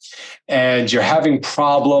knee, and you're having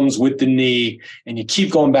problems with the knee, and you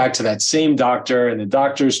keep going back to that same doctor, and the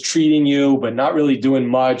doctor's treating you, but not really doing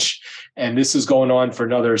much. And this is going on for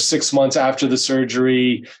another 6 months after the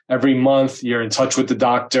surgery. Every month you're in touch with the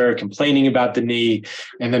doctor, complaining about the knee.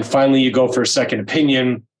 And then finally you go for a second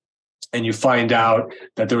opinion, and you find out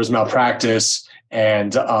that there was malpractice,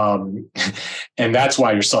 and that's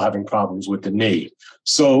why you're still having problems with the knee.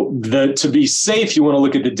 So to be safe, you want to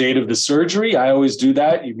look at the date of the surgery. I always do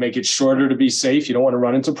that. You make it shorter to be safe. You don't want to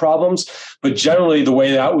run into problems. But generally, the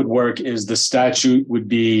way that would work is the statute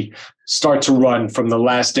would start to run from the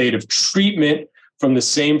last date of treatment from the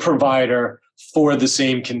same provider for the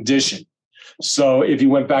same condition. So if you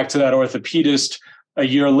went back to that orthopedist a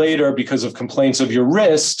year later because of complaints of your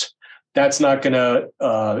wrist, that's not going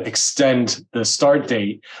to extend the start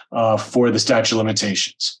date for the statute of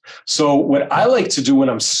limitations. So what I like to do when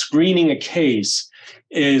I'm screening a case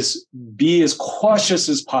is be as cautious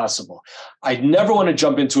as possible. I never want to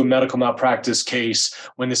jump into a medical malpractice case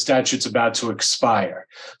when the statute's about to expire.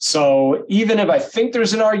 So even if I think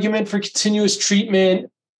there's an argument for continuous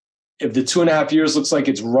treatment, if the 2.5 years looks like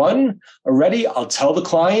it's run already, I'll tell the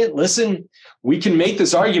client, listen, we can make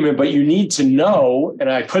this argument, but you need to know,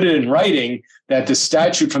 and I put it in writing, that the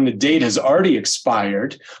statute from the date has already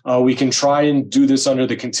expired. We can try and do this under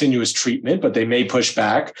the continuous treatment, but they may push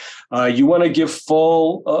back. You want to give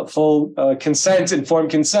full consent,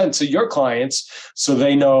 informed consent to your clients so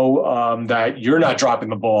they know that you're not dropping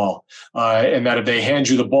the ball, and that if they hand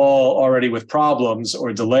you the ball already with problems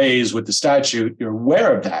or delays with the statute, you're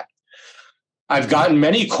aware of that. I've gotten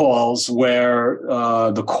many calls where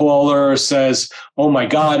the caller says, oh my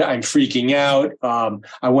God, I'm freaking out.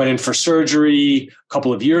 I went in for surgery a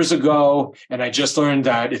couple of years ago, and I just learned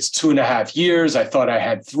that it's 2.5 years. I thought I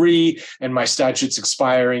had 3, and my statute's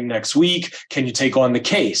expiring next week. Can you take on the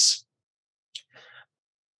case?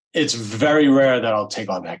 It's very rare that I'll take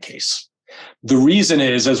on that case. The reason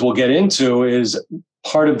is, as we'll get into, is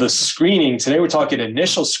part of the screening. Today, we're talking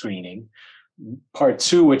initial screening. Part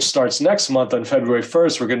 2, which starts next month on February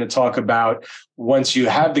 1st, we're going to talk about once you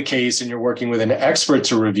have the case and you're working with an expert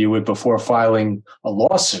to review it before filing a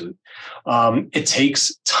lawsuit. It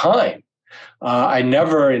takes time. I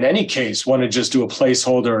never, in any case, want to just do a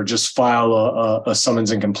placeholder or just file a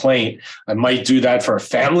summons and complaint. I might do that for a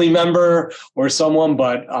family member or someone,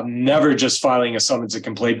 but I'm never just filing a summons and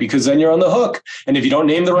complaint, because then you're on the hook. And if you don't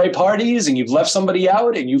name the right parties and you've left somebody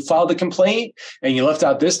out and you filed a complaint and you left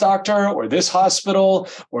out this doctor or this hospital,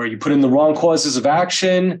 or you put in the wrong causes of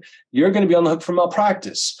action, you're going to be on the hook for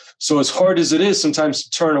malpractice. So as hard as it is sometimes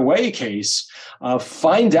to turn away a case,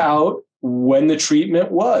 find out when the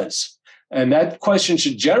treatment was. And that question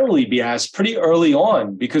should generally be asked pretty early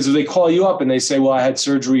on, because if they call you up and they say, well, I had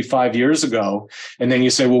surgery 5 years ago, and then you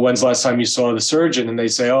say, well, when's the last time you saw the surgeon? And they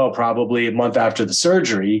say, oh, probably a month after the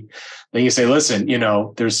surgery. Then you say, listen,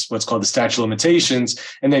 there's what's called the statute of limitations.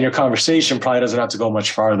 And then your conversation probably doesn't have to go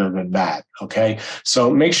much farther than that. Okay.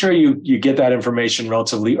 So make sure you get that information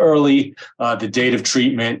relatively early, the date of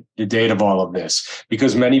treatment, the date of all of this,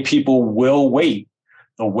 because many people will wait.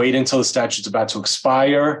 They'll wait until the statute's about to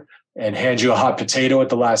expire and hand you a hot potato at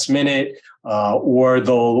the last minute, or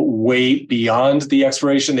they'll wait beyond the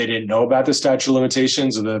expiration. They didn't know about the statute of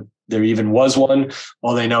limitations, or there even was one.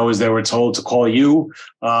 All they know is they were told to call you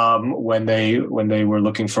when they were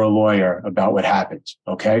looking for a lawyer about what happened.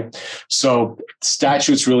 Okay, so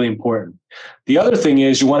statute's really important. The other thing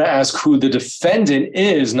is you want to ask who the defendant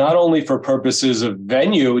is, not only for purposes of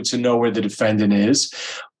venue to know where the defendant is,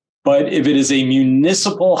 but if it is a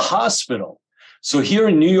municipal hospital. So here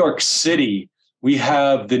in New York City, we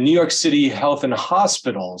have the New York City Health and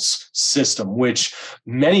Hospitals system, which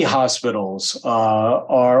many hospitals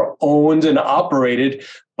are owned and operated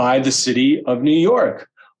by the city of New York.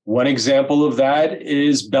 One example of that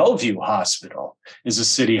is Bellevue Hospital, is a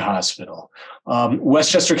city hospital.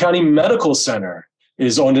 Westchester County Medical Center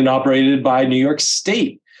is owned and operated by New York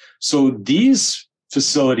State. So these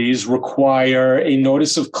facilities require a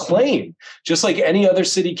notice of claim, just like any other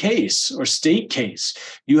city case or state case.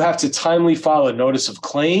 You have to timely file a notice of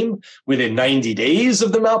claim within 90 days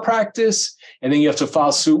of the malpractice, and then you have to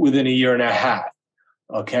file suit within 1.5 years.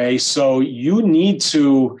 Okay, so you need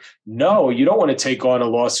to know, you don't want to take on a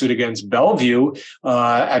lawsuit against Bellevue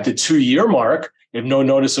at the 2-year mark if no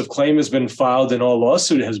notice of claim has been filed and all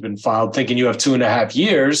lawsuit has been filed, thinking you have 2.5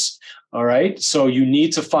 years. All right, so you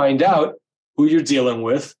need to find out who you're dealing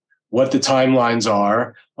with, what the timelines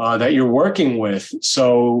are that you're working with.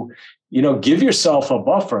 So, give yourself a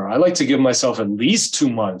buffer. I like to give myself at least 2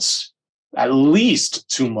 months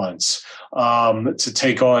to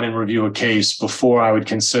take on and review a case before I would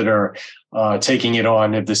consider taking it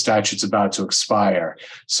on if the statute's about to expire.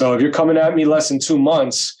 So if you're coming at me less than 2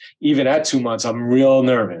 months, even at 2 months, I'm real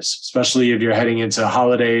nervous, especially if you're heading into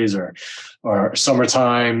holidays or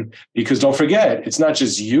summertime, because don't forget, it's not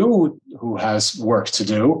just you who has work to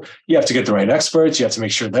do. You have to get the right experts. You have to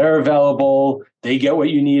make sure they're available. They get what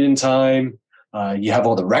you need in time. You have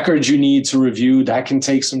all the records you need to review. That can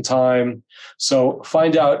take some time. So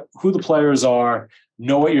find out who the players are,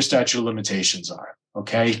 know what your statute of limitations are.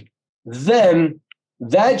 Okay. Then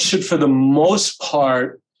that should, for the most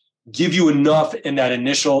part, give you enough in that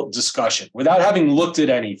initial discussion without having looked at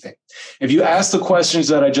anything. If you ask the questions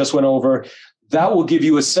that I just went over, that will give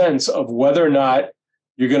you a sense of whether or not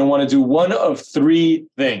you're going to want to do one of 3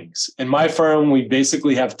 things. In my firm, we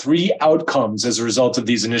basically have 3 outcomes as a result of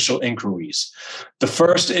these initial inquiries. The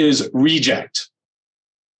first is reject.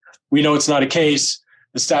 We know it's not a case.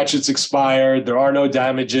 The statute's expired. There are no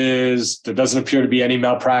damages. There doesn't appear to be any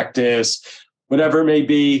malpractice, whatever it may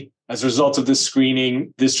be. As a result of this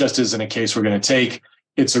screening, this just isn't a case we're going to take.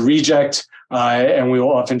 It's a reject. And we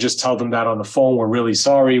will often just tell them that on the phone. We're really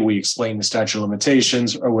sorry. We explain the statute of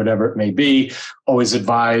limitations or whatever it may be. Always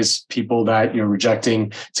advise people that you're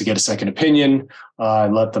rejecting to get a second opinion.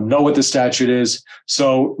 Let them know what the statute is.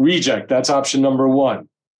 So reject, that's option number one.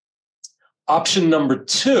 Option number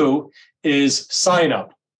two is sign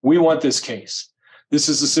up. We want this case. This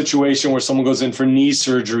is a situation where someone goes in for knee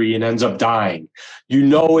surgery and ends up dying. You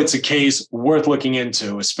know it's a case worth looking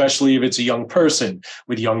into, especially if it's a young person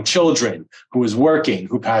with young children who is working,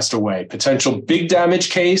 who passed away. Potential big damage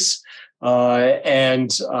case,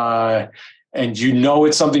 and you know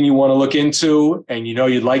it's something you want to look into, and you know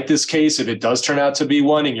you'd like this case if it does turn out to be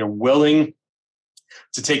one, and you're willing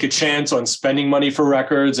to take a chance on spending money for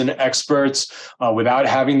records and experts without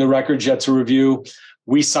having the records yet to review.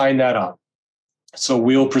 We sign that up. So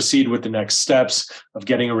we'll proceed with the next steps of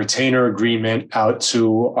getting a retainer agreement out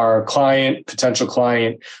to our client, potential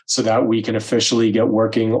client, so that we can officially get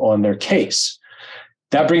working on their case.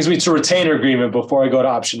 That brings me to retainer agreement before I go to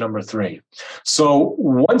option number three. So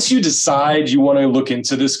once you decide you want to look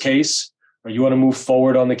into this case or you want to move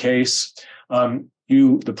forward on the case,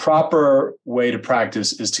 the proper way to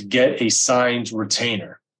practice is to get a signed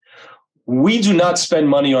retainer. We do not spend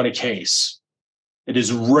money on a case. It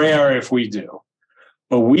is rare if we do.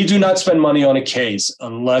 But we do not spend money on a case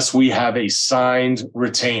unless we have a signed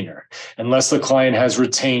retainer, unless the client has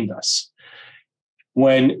retained us.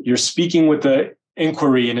 When you're speaking with the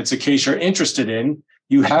inquiry and it's a case you're interested in,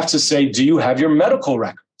 you have to say, do you have your medical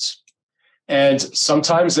records? And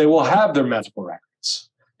sometimes they will have their medical records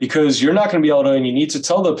because you're not going to be able to, and you need to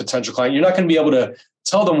tell the potential client, you're not going to be able to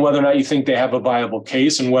tell them whether or not you think they have a viable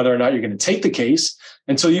case and whether or not you're going to take the case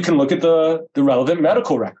until you can look at the relevant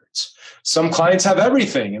medical records. Some clients have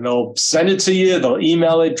everything and they'll send it to you. They'll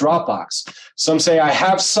email it, Dropbox. Some say, I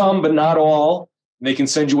have some, but not all. They can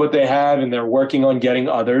send you what they have and they're working on getting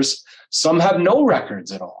others. Some have no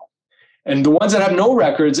records at all. And the ones that have no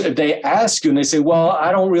records, if they ask you and they say, well,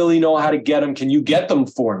 I don't really know how to get them. Can you get them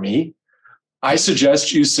for me? I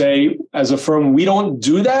suggest you say, as a firm, we don't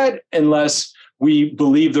do that unless we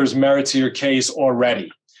believe there's merit to your case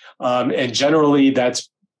already. And generally, that's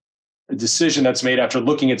a decision that's made after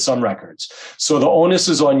looking at some records. So the onus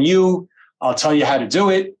is on you. I'll tell you how to do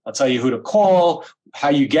it. I'll tell you who to call, how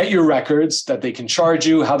you get your records, that they can charge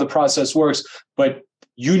you, how the process works, but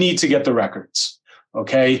you need to get the records,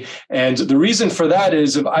 okay? And the reason for that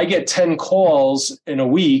is if I get 10 calls in a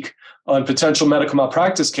week on potential medical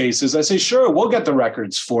malpractice cases, I say, sure, we'll get the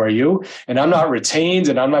records for you, and I'm not retained,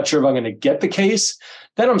 and I'm not sure if I'm going to get the case.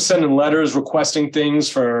 Then I'm sending letters requesting things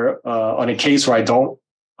for on a case where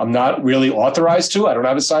I'm not really authorized to. I don't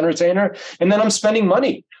have a signed retainer. And then I'm spending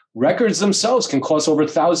money. Records themselves can cost over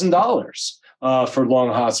 $1,000 for long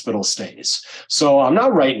hospital stays. So I'm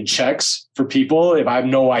not writing checks for people if I have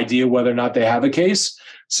no idea whether or not they have a case.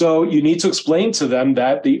 So you need to explain to them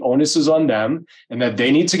that the onus is on them and that they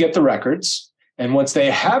need to get the records. And once they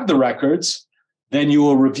have the records, then you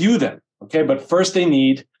will review them. Okay, but first they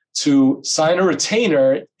need to sign a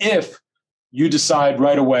retainer if you decide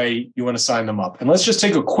right away you want to sign them up. And let's just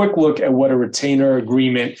take a quick look at what a retainer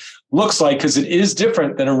agreement looks like, because it is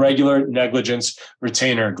different than a regular negligence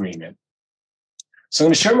retainer agreement. So I'm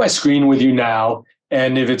going to share my screen with you now.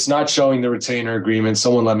 And if it's not showing the retainer agreement,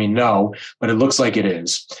 someone let me know, but it looks like it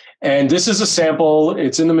is. And this is a sample.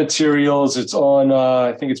 It's in the materials. It's on,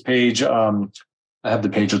 I think it's page, I have the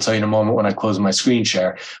page, I'll tell you in a moment when I close my screen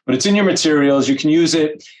share, but it's in your materials. You can use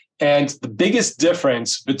it. And the biggest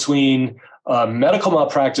difference between a medical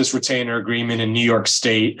malpractice retainer agreement in New York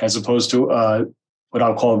State, as opposed to what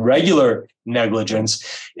I'll call regular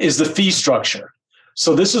negligence, is the fee structure.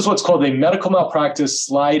 So this is what's called a medical malpractice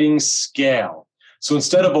sliding scale. So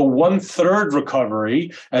instead of a 1/3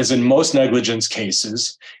 recovery, as in most negligence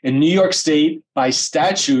cases, in New York State, by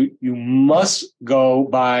statute, you must go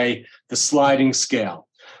by the sliding scale,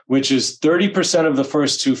 which is 30% of the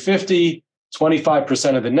first 250,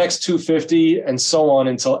 25% of the next 250, and so on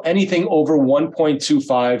until anything over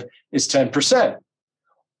 1.25 is 10%.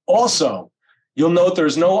 Also, you'll note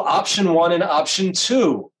there's no option 1 and option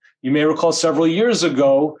 2. You may recall several years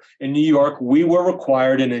ago in New York, we were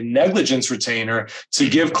required in a negligence retainer to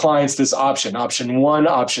give clients this option. Option 1,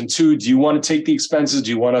 option 2, do you want to take the expenses?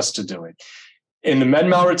 Do you want us to do it? In the med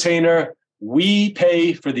mal retainer, we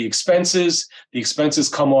pay for the expenses. The expenses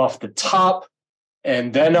come off the top,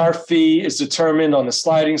 and then our fee is determined on the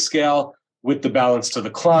sliding scale with the balance to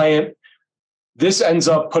the client. This ends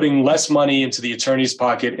up putting less money into the attorney's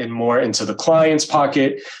pocket and more into the client's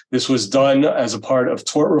pocket. This was done as a part of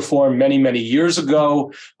tort reform many, many years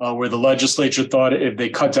ago, where the legislature thought if they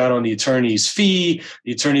cut down on the attorney's fee,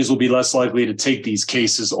 the attorneys will be less likely to take these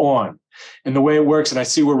cases on. And the way it works, and I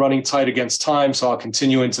see we're running tight against time, so I'll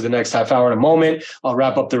continue into the next half hour in a moment. I'll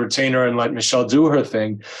wrap up the retainer and let Michelle do her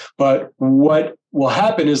thing. But what will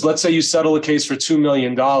happen is, let's say you settle a case for $2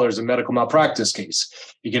 million, a medical malpractice case.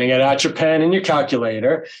 You're going to get out your pen and your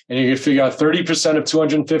calculator, and you're going to figure out 30% of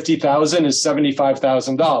 $250,000 is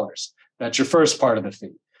 $75,000. That's your first part of the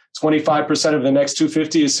fee. 25% of the next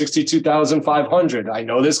 250 is $62,500. I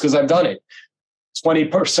know this because I've done it.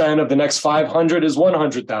 20% of the next 500 is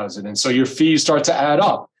 100,000. And so your fees start to add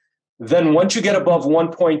up. Then once you get above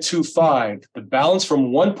 1.25, the balance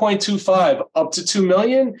from 1.25 up to 2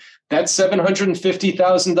 million, that's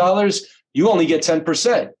 $750,000. You only get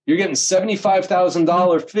 10%. You're getting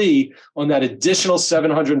 $75,000 fee on that additional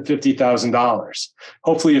 $750,000.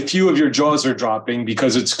 Hopefully a few of your jaws are dropping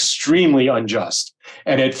because it's extremely unjust.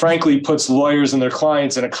 And it frankly puts lawyers and their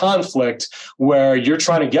clients in a conflict where you're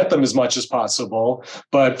trying to get them as much as possible.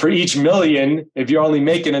 But for each million, if you're only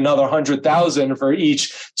making another 100,000, for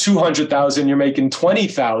each 200,000, you're making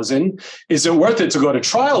 20,000. Is it worth it to go to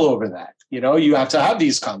trial over that? You know, you have to have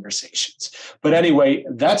these conversations. But anyway,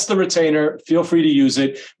 that's the retainer. Feel free to use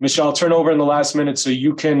it. Michelle, I'll turn over in the last minute so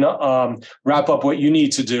you can wrap up what you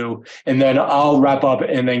need to do. And then I'll wrap up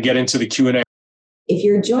and then get into the Q&A. If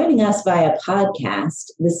you're joining us via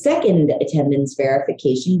podcast, the second attendance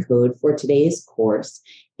verification code for today's course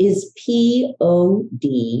is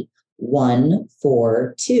POD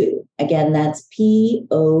 142. Again, that's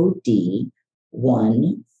POD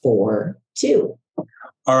 142.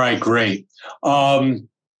 All right, great.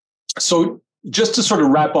 So just to sort of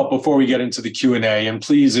wrap up before we get into the Q&A, and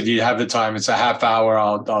please, if you have the time, it's a half hour.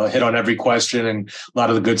 I'll hit on every question, and a lot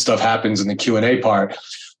of the good stuff happens in the Q&A part.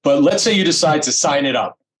 But let's say you decide to sign it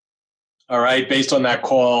up. All right, based on that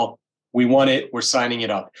call, we want it, we're signing it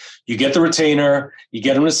up. You get the retainer, you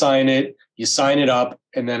get them to sign it, you sign it up,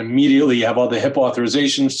 and then immediately you have all the HIPAA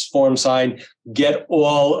authorization form signed, get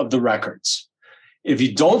all of the records. If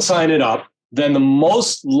you don't sign it up, then the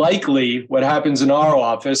most likely what happens in our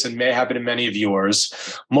office, and may happen in many of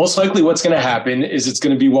yours, most likely what's going to happen is it's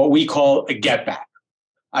going to be what we call a get back.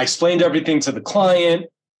 I explained everything to the client.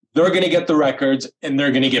 They're going to get the records and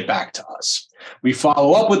they're going to get back to us. We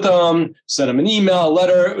follow up with them, send them an email, a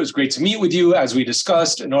letter. It was great to meet with you, as we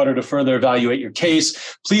discussed. In order to further evaluate your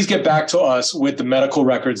case, please get back to us with the medical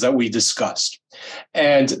records that we discussed.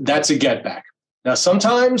 And that's a get back. Now,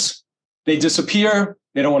 sometimes they disappear.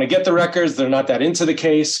 They don't want to get the records. They're not that into the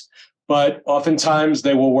case. But oftentimes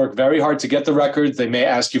they will work very hard to get the records. They may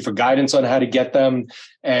ask you for guidance on how to get them,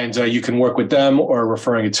 and you can work with them, or a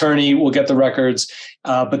referring attorney will get the records.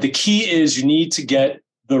 But the key is you need to get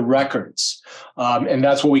the records. And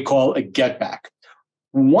that's what we call a get back.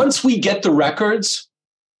 Once we get the records,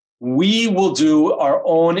 we will do our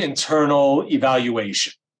own internal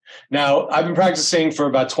evaluation. Now, I've been practicing for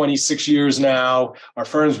about 26 years now. Our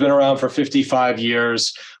firm's been around for 55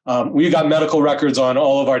 years. We've got medical records on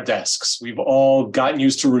all of our desks. We've all gotten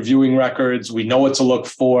used to reviewing records. We know what to look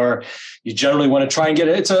for. You generally want to try and get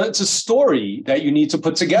it. It's a story that you need to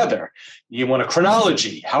put together. You want a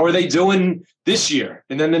chronology. How are they doing this year?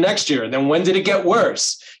 And then the next year? And then when did it get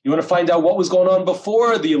worse? You want to find out what was going on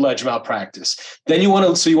before the alleged malpractice. Then you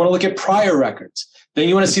want to look at prior records. Then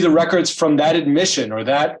you want to see the records from that admission or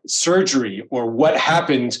that surgery, or what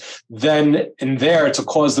happened then and there to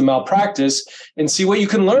cause the malpractice, and see what you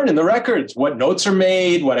can learn in the records. What notes are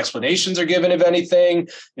made, what explanations are given, if anything.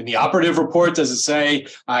 In the operative report, does it say,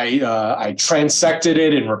 I transected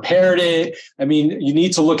it and repaired it? I mean, you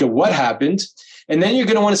need to look at what happened. And then you're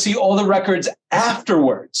going to want to see all the records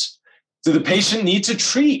afterwards. Did the patient need to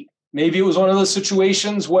treat? Maybe it was one of those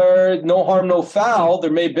situations where no harm, no foul. There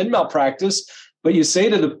may have been malpractice, but you say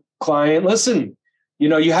to the client, listen,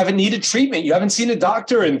 you haven't needed treatment. You haven't seen a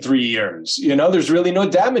doctor in 3 years. There's really no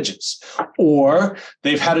damages. Or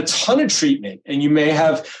they've had a ton of treatment, and you may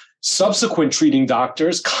have subsequent treating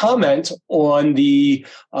doctors comment on the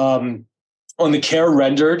care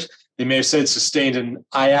rendered. They may have said sustained an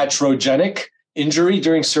iatrogenic injury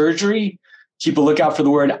during surgery. Keep a lookout for the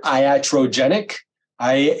word iatrogenic,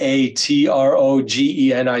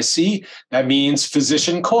 IATROGENIC. That means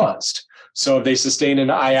physician caused. So if they sustain an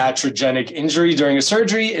iatrogenic injury during a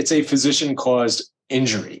surgery, it's a physician-caused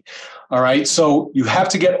injury. All right, so you have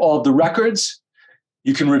to get all the records.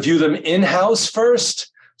 You can review them in-house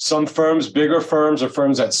first. Some firms, bigger firms, or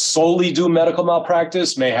firms that solely do medical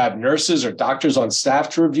malpractice, may have nurses or doctors on staff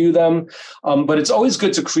to review them. But it's always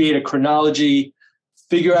good to create a chronology,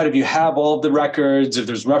 figure out if you have all of the records, if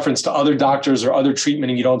there's reference to other doctors or other treatment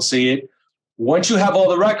and you don't see it. Once you have all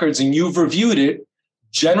the records and you've reviewed it,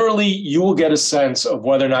 generally, you will get a sense of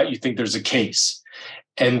whether or not you think there's a case,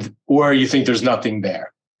 or you think there's nothing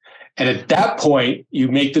there. And at that point, you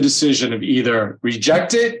make the decision of either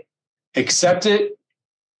reject it, accept it,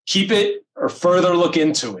 keep it, or further look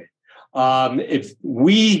into it. If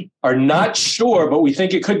we are not sure, but we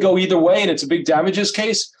think it could go either way and it's a big damages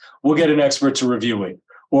case, we'll get an expert to review it,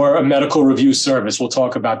 or a medical review service. We'll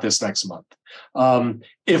talk about this next month.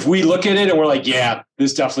 If we look at it and we're like, yeah,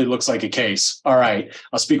 this definitely looks like a case. All right,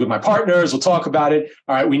 I'll speak with my partners. We'll talk about it.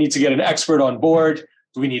 All right, we need to get an expert on board.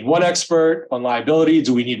 Do we need one expert on liability?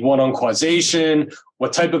 Do we need one on causation?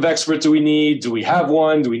 What type of expert do we need? Do we have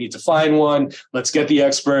one? Do we need to find one? Let's get the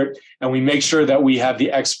expert, and we make sure that we have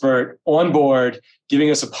the expert on board giving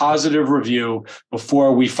us a positive review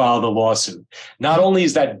before we file the lawsuit. Not only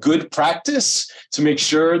is that good practice to make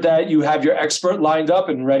sure that you have your expert lined up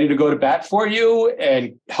and ready to go to bat for you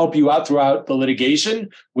and help you out throughout the litigation,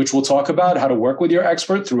 which we'll talk about how to work with your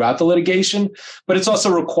expert throughout the litigation, but it's also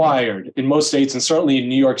required in most states, and certainly in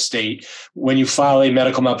New York State, when you file a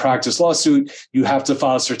medical malpractice lawsuit, you have to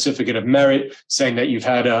file a certificate of merit saying that you've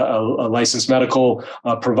had a licensed medical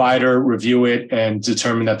provider review it and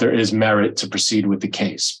determine that there is merit to proceed with the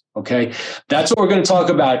case. Okay, that's what we're going to talk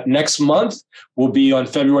about next month. Will be on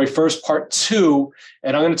February 1st, part 2.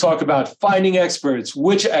 And I'm going to talk about finding experts,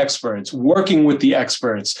 which experts, working with the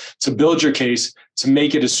experts to build your case to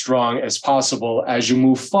make it as strong as possible as you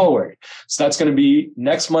move forward. So that's going to be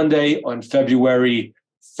next Monday on February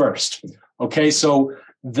 1st. Okay, so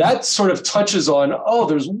that sort of touches on,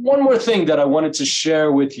 there's one more thing that I wanted to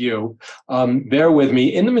share with you. Bear with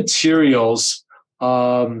me. In the materials,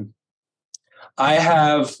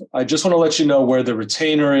 I just want to let you know where the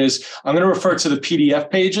retainer is. I'm going to refer to the PDF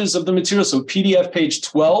pages of the material. So PDF page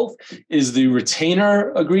 12 is the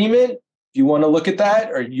retainer agreement. If you want to look at that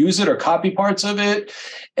or use it or copy parts of it.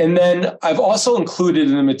 And then I've also included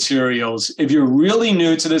in the materials, if you're really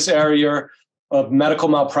new to this area of medical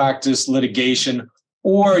malpractice litigation,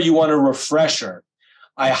 or you want a refresher,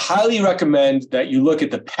 I highly recommend that you look at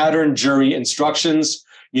the pattern jury instructions.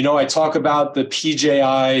 You know, I talk about the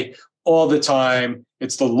PJI all the time.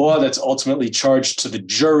 It's the law that's ultimately charged to the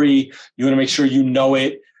jury. You want to make sure you know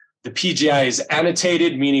it. The PJI is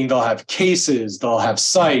annotated, meaning they'll have cases, they'll have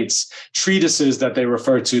cites, treatises that they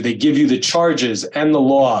refer to. They give you the charges and the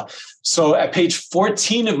law. So at page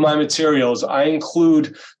 14 of my materials, I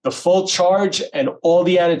include the full charge and all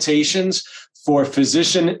the annotations for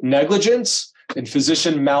physician negligence and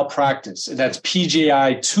physician malpractice. And that's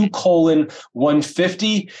PJI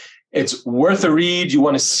 2:150. It's worth a read. You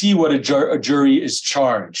want to see what a jury is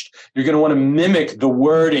charged. You're going to want to mimic the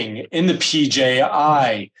wording in the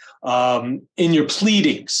PJI, in your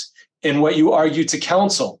pleadings, in what you argue to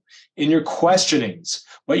counsel, in your questionings,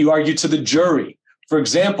 what you argue to the jury. For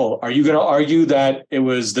example, are you going to argue that it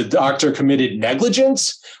was the doctor committed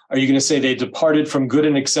negligence? Are you going to say they departed from good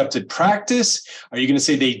and accepted practice? Are you going to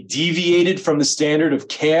say they deviated from the standard of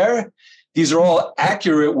care? These are all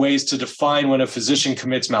accurate ways to define when a physician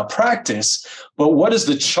commits malpractice. But what does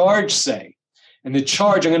the charge say? And the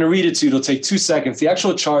charge, I'm going to read it to you. It'll take 2 seconds. The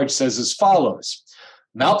actual charge says as follows.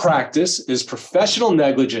 Malpractice is professional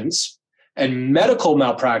negligence, and medical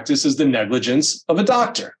malpractice is the negligence of a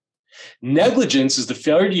doctor. Negligence is the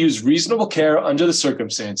failure to use reasonable care under the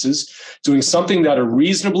circumstances, doing something that a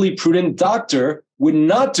reasonably prudent doctor would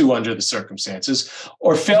not do under the circumstances,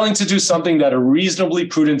 or failing to do something that a reasonably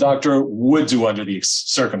prudent doctor would do under these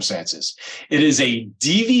circumstances. It is a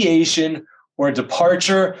deviation or a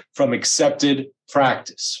departure from accepted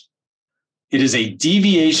practice. It is a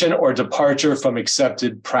deviation or departure from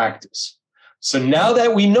accepted practice. So now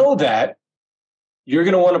that we know that, you're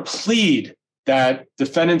going to want to plead that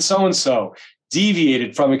defendant so-and-so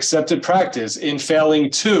deviated from accepted practice in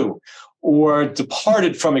failing to, or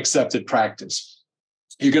departed from accepted practice.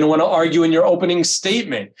 You're going to want to argue in your opening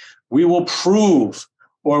statement, we will prove,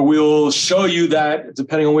 or we'll show you that,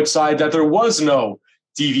 depending on which side, that there was no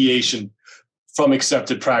deviation from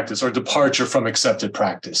accepted practice or departure from accepted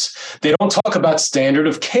practice. They don't talk about standard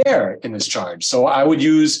of care in this charge. So I would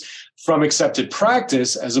use from accepted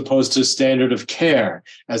practice as opposed to standard of care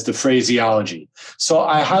as the phraseology. So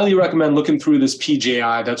I highly recommend looking through this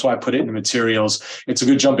PJI. That's why I put it in the materials. It's a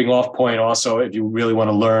good jumping off point also if you really want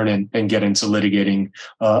to learn and get into litigating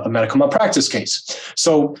a medical malpractice case.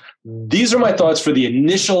 So these are my thoughts for the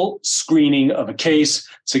initial screening of a case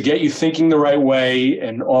to get you thinking the right way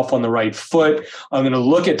and off on the right foot. I'm going to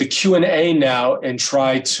look at the Q&A now and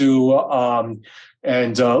try to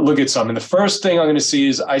look at some. And the first thing I'm going to see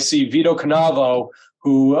is I see Vito Canavo,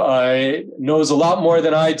 who knows a lot more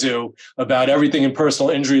than I do about everything in personal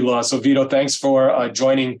injury law. So Vito, thanks for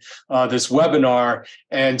joining this webinar.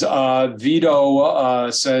 And Vito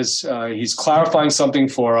says he's clarifying something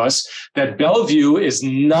for us, that Bellevue is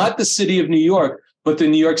not the city of New York, but the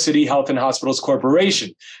New York City Health and Hospitals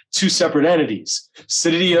Corporation, two separate entities.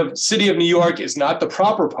 City of New York is not the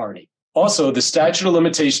proper party. Also, the statute of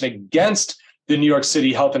limitation against the New York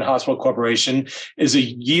City Health and Hospital Corporation is 1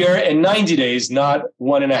 year and 90 days, not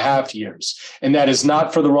 1.5 years. And that is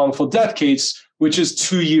not for the wrongful death case, which is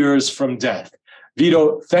 2 years from death.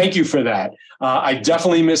 Vito, thank you for that. I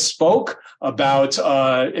definitely misspoke about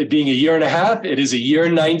it being 1.5 years. It is 1 year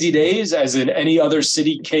and 90 days, as in any other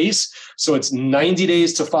city case. So it's 90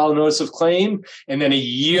 days to file a notice of claim, and then 1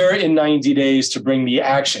 year and 90 days to bring the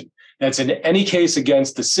action. That's in any case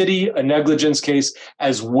against the city, a negligence case,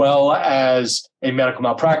 as well as a medical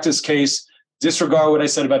malpractice case. Disregard what I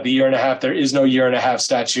said about the 1.5 years. There is no 1.5 years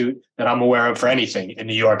statute that I'm aware of for anything in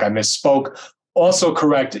New York. I misspoke. Also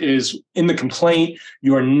correct is in the complaint,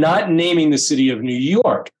 you are not naming the city of New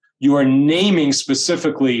York. You are naming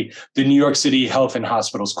specifically the New York City Health and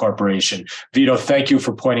Hospitals Corporation. Vito, thank you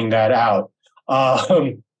for pointing that out.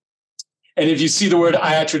 And if you see the word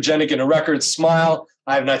iatrogenic in a record, smile.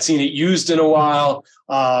 I have not seen it used in a while.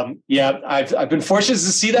 I've been fortunate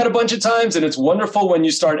to see that a bunch of times, and it's wonderful when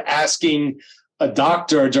you start asking a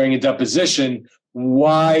doctor during a deposition,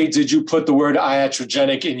 why did you put the word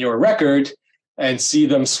iatrogenic in your record? And see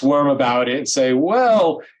them squirm about it and say,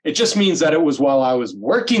 well, it just means that it was while I was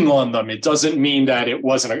working on them. It doesn't mean that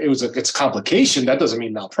it's a complication. That doesn't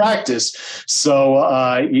mean malpractice.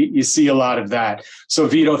 So you see a lot of that. So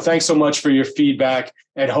Vito, thanks so much for your feedback.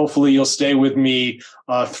 And hopefully you'll stay with me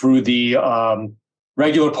through the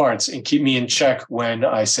regular parts and keep me in check when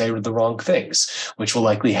I say the wrong things, which will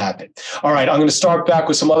likely happen. All right, I'm going to start back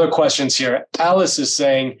with some other questions here. Alice is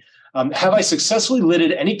saying, have I successfully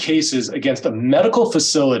litigated any cases against a medical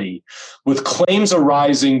facility with claims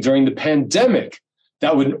arising during the pandemic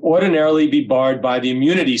that would ordinarily be barred by the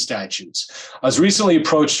immunity statutes? I was recently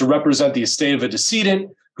approached to represent the estate of a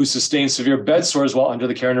decedent who sustained severe bed sores while under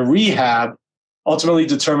the care in a rehab, ultimately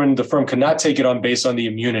determined the firm could not take it on based on the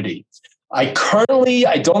immunity. I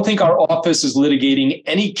don't think our office is litigating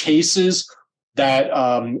any cases that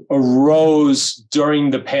arose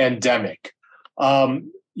during the pandemic.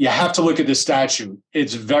 You have to look at the statute.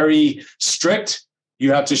 It's very strict.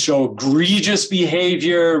 You have to show egregious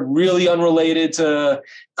behavior, really unrelated to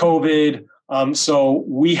COVID. So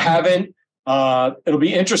we haven't. It'll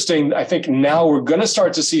be interesting. I think now we're going to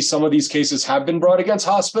start to see some of these cases have been brought against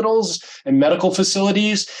hospitals and medical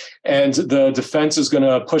facilities, and the defense is going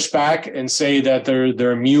to push back and say that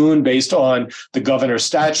they're immune based on the governor's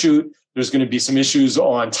statute. There's going to be some issues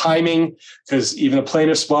on timing because even the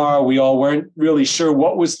plaintiff's bar, we all weren't really sure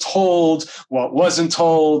what was told, what wasn't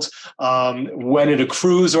told, when it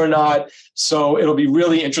accrues or not. So it'll be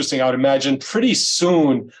really interesting. I would imagine pretty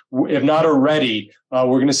soon, if not already,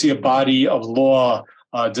 we're going to see a body of law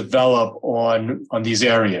develop on these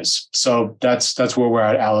areas. So that's where we're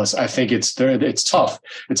at, Alice. I think it's tough.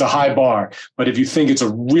 It's a high bar. But if you think it's a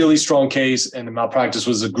really strong case and the malpractice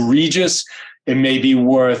was egregious, it may be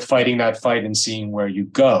worth fighting that fight and seeing where you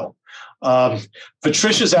go.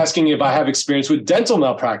 Patricia's asking if I have experience with dental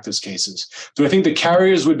malpractice cases. Do I think the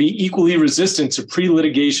carriers would be equally resistant to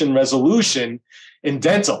pre-litigation resolution in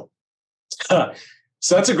dental?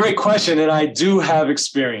 So that's a great question, and I do have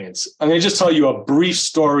experience. I'm going to just tell you a brief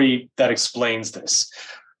story that explains this.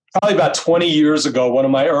 Probably about 20 years ago, one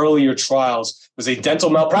of my earlier trials was a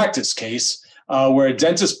dental malpractice case where a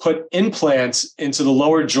dentist put implants into the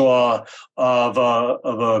lower jaw of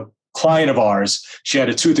a client of ours. She had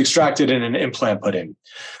a tooth extracted and an implant put in.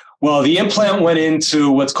 Well, the implant went into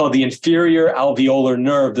what's called the inferior alveolar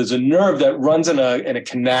nerve. There's a nerve that runs in a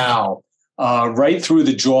canal right through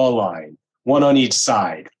the jawline, one on each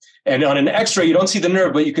side. And on an X-ray, you don't see the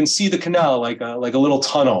nerve, but you can see the canal like a little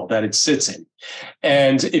tunnel that it sits in.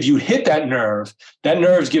 And if you hit that nerve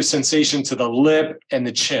gives sensation to the lip and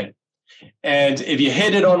the chin. And if you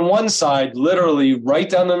hit it on one side, literally right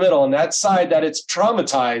down the middle, on that side that it's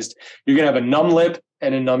traumatized, you're going to have a numb lip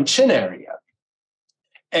and a numb chin area.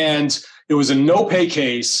 And it was a no-pay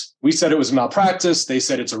case. We said it was malpractice. They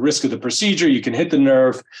said it's a risk of the procedure. You can hit the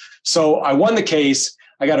nerve. So I won the case.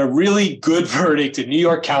 I got a really good verdict in New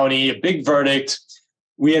York County, a big verdict.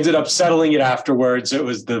 We ended up settling it afterwards.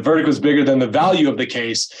 The verdict was bigger than the value of the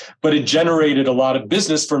case, but it generated a lot of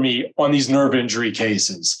business for me on these nerve injury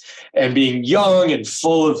cases. And being young and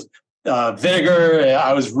full of vigor,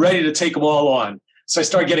 I was ready to take them all on. So I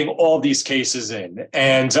started getting all these cases in.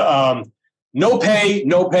 And no pay,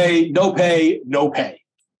 no pay, no pay, no pay.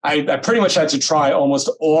 I pretty much had to try almost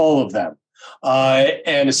all of them.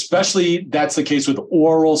 And especially that's the case with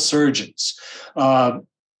oral surgeons. I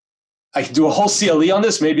can do a whole CLE on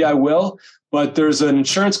this, maybe I will, but there's an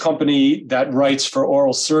insurance company that writes for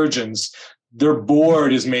oral surgeons. Their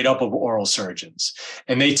board is made up of oral surgeons,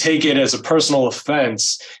 and they take it as a personal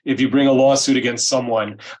offense if you bring a lawsuit against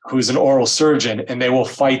someone who's an oral surgeon, and they will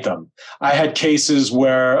fight them. I had cases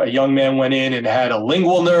where a young man went in and had a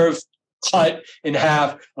lingual nerve cut in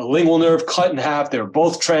half, a lingual nerve cut in half. They were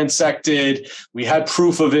both transected. We had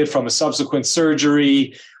proof of it from a subsequent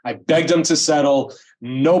surgery. I begged them to settle,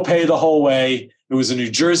 no pay the whole way. It was a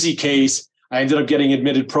New Jersey case. I ended up getting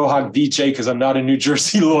admitted pro hoc vice because I'm not a New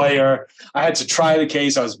Jersey lawyer. I had to try the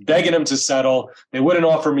case. I was begging them to settle. They wouldn't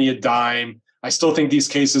offer me a dime. I still think these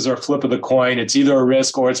cases are a flip of the coin. It's either a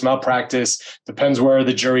risk or it's malpractice. Depends where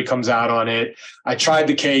the jury comes out on it. I tried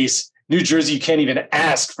the case. New Jersey, you can't even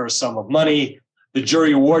ask for a sum of money. The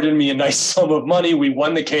jury awarded me a nice sum of money. We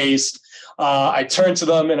won the case. I turned to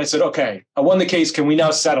them and I said, okay, I won the case. Can we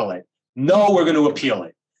now settle it? No, we're going to appeal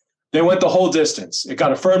it. They went the whole distance. It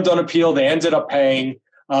got affirmed on appeal. They ended up paying,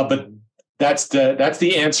 but that's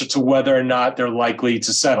the answer to whether or not they're likely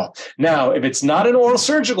to settle. Now, if it's not an oral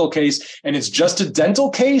surgical case and it's just a dental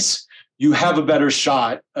case, you have a better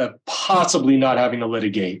shot of possibly not having to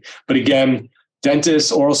litigate. But again, dentists,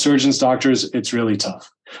 oral surgeons, doctors, it's really tough.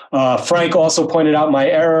 Frank also pointed out my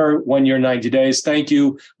error, 1 year, 90 days. Thank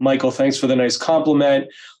you, Michael. Thanks for the nice compliment.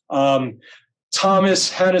 Thomas,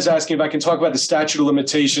 Hannah's asking if I can talk about the statute of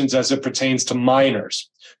limitations as it pertains to minors.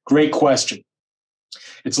 Great question.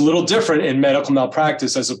 It's a little different in medical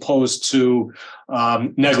malpractice as opposed to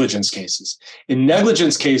negligence cases. In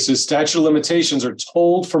negligence cases, statute of limitations are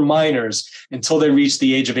told for minors until they reach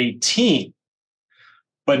the age of 18.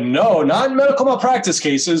 But no, not in medical malpractice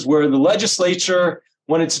cases where the legislature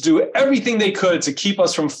wanted to do everything they could to keep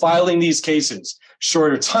us from filing these cases.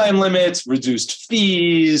 Shorter time limits, reduced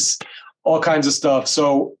fees, all kinds of stuff.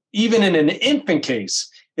 So even in an infant case,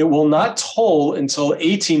 it will not toll until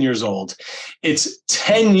 18 years old. It's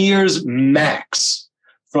 10 years max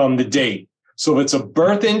from the date. So if it's a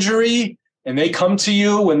birth injury and they come to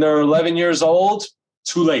you when they're 11 years old,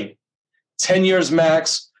 too late. 10 years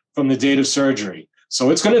max from the date of surgery.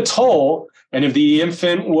 So it's going to toll. And if the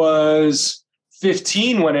infant was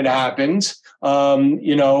 15 when it happened,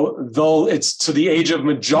 though it's to the age of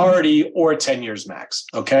majority or 10 years max.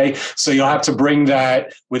 Okay. So you'll have to bring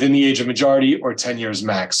that within the age of majority or 10 years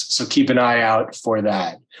max. So keep an eye out for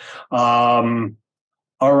that.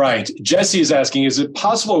 All right. Jesse is asking, is it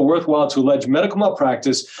possible or worthwhile to allege medical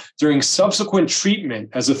malpractice during subsequent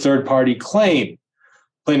treatment as a third-party claim?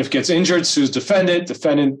 Plaintiff gets injured, sues defendant.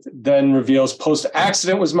 Defendant then reveals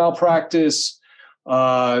post-accident was malpractice.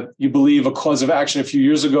 You believe a cause of action a few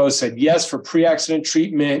years ago said yes for pre-accident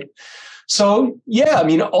treatment. So, yeah, I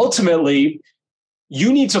mean, ultimately,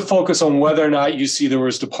 you need to focus on whether or not you see there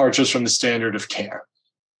was departures from the standard of care.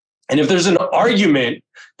 And if there's an argument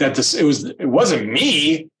that it wasn't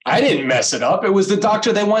me, I didn't mess it up, it was the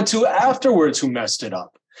doctor they went to afterwards who messed it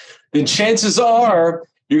up, then chances are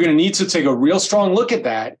you're going to need to take a real strong look at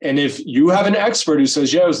that. And if you have an expert who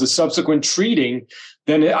says, yeah, it was the subsequent treating,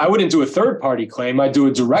 then I wouldn't do a third-party claim. I'd do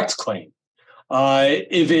a direct claim.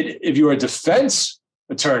 If you're a defense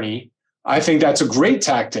attorney, I think that's a great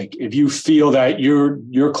tactic. If you feel that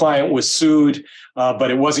your client was sued, but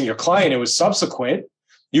it wasn't your client, it was subsequent,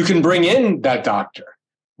 you can bring in that doctor.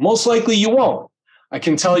 Most likely you won't. I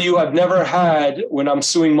can tell you I've never had, when I'm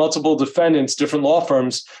suing multiple defendants, different law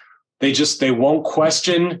firms, they won't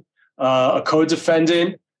question a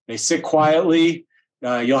co-defendant. They sit quietly.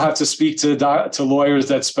 You'll have to speak to lawyers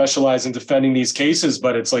that specialize in defending these cases,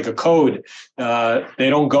 but it's like a code. They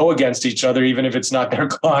don't go against each other, even if it's not their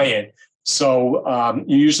client. So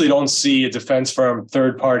you usually don't see a defense firm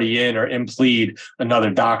third party in or implead another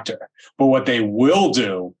doctor. But what they will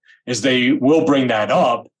do is they will bring that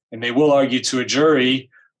up and they will argue to a jury,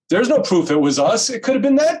 there's no proof it was us. It could have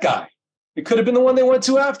been that guy. It could have been the one they went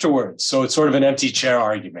to afterwards. So it's sort of an empty chair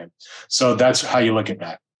argument. So that's how you look at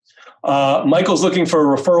that. Michael's looking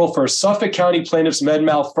for a referral for a Suffolk County plaintiff's med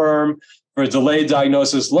mal firm for a delayed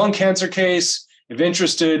diagnosis lung cancer case. If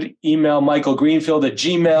interested, email Michael Greenfield at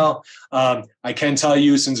Gmail. I can tell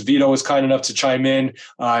you, since Vito was kind enough to chime in,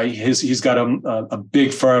 he's got a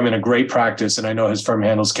big firm and a great practice, and I know his firm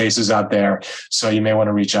handles cases out there. So you may want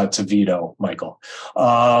to reach out to Vito, Michael.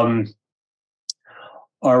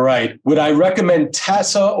 All right. Would I recommend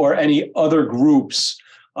TASA or any other groups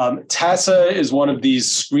TASA is one of these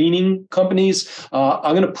screening companies.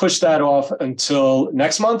 I'm going to push that off until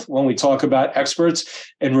next month when we talk about experts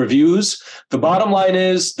and reviews. The bottom line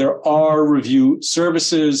is there are review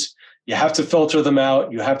services. You have to filter them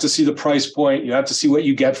out. You have to see the price point. You have to see what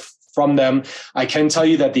you get from them. I can tell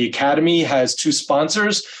you that the Academy has 2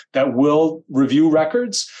 sponsors that will review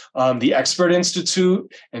records, the Expert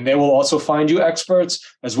Institute, and they will also find you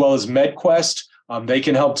experts, as well as MedQuest. They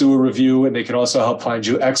can help do a review, and they can also help find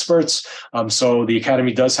you experts. So the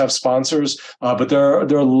Academy does have sponsors, but there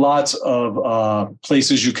are lots of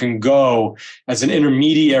places you can go as an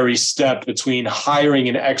intermediary step between hiring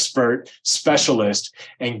an expert specialist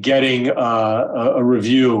and getting a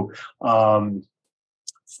review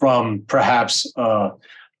from perhaps a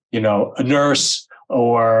nurse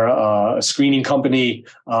or a screening company.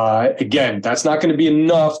 Again, that's not going to be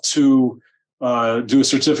enough to do a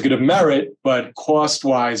certificate of merit, but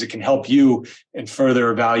cost-wise, it can help you and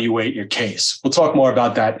further evaluate your case. We'll talk more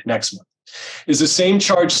about that next month. Is the same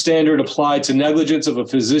charge standard applied to negligence of a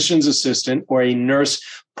physician's assistant or a nurse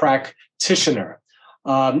practitioner?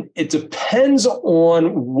 It depends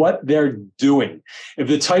on what they're doing. If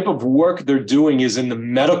the type of work they're doing is in the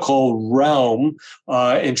medical realm,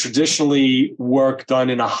 and traditionally work done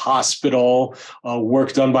in a hospital,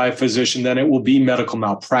 work done by a physician, then it will be medical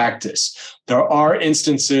malpractice. There are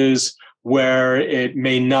instances where it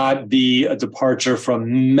may not be a departure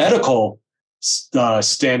from medical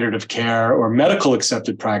standard of care or medical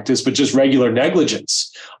accepted practice, but just regular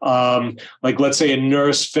negligence. Like let's say a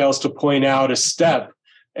nurse fails to point out a step,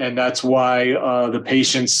 and that's why the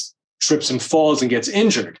patient trips and falls and gets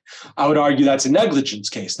injured. I would argue that's a negligence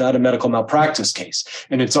case, not a medical malpractice case.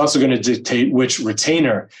 And it's also going to dictate which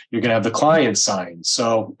retainer you're going to have the client sign.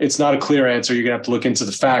 So it's not a clear answer. You're going to have to look into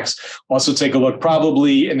the facts. Also take a look,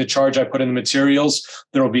 probably in the charge I put in the materials,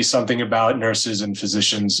 there will be something about nurses and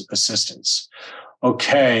physicians' assistants.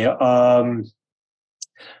 Okay.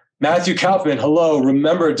 Matthew Kaufman, hello.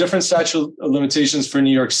 Remember a different statute of limitations for New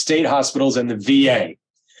York State hospitals and the VA.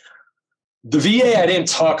 The VA I didn't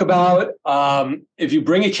talk about. If you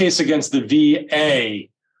bring a case against the VA,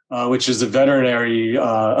 which is the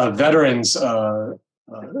Veterans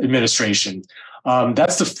Administration,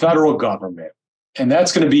 that's the federal government. And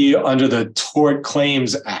that's going to be under the Tort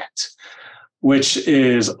Claims Act, which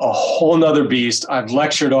is a whole nother beast. I've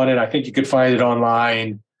lectured on it. I think you could find it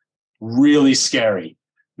online. Really scary.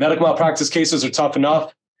 Medical malpractice cases are tough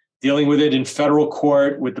enough. Dealing with it in federal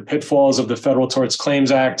court with the pitfalls of the Federal Tort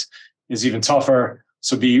Claims Act is even tougher.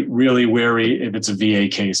 So be really wary if it's a VA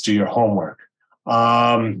case. Do your homework.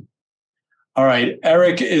 All right.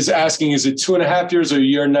 Eric is asking, is it 2.5 years or a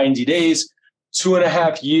year and 90 days?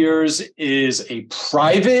 2.5 years is a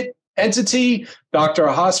private entity, doctor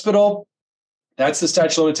or hospital. That's the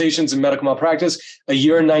statute of limitations in medical malpractice. A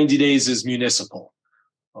year and 90 days is municipal.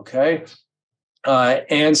 Okay.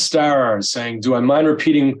 Ann Starr is saying, do I mind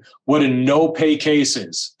repeating what a no-pay case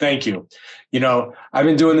is? Thank you. I've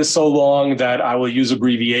been doing this so long that I will use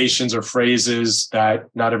abbreviations or phrases that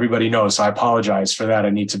not everybody knows. So I apologize for that. I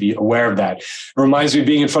need to be aware of that. It reminds me of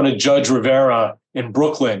being in front of Judge Rivera in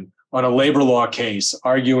Brooklyn on a labor law case,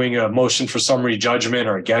 arguing a motion for summary judgment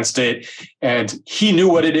or against it. And he knew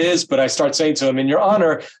what it is, but I start saying to him, in your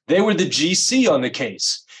honor, they were the GC on the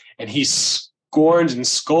case. And he scorned and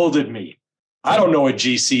scolded me. I don't know what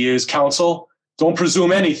GC is, counsel. Don't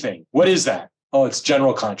presume anything. What is that? Oh, it's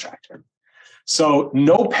general contractor. So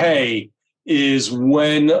no pay is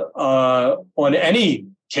when on any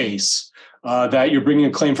case that you're bringing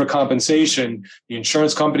a claim for compensation, the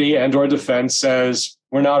insurance company and or defense says,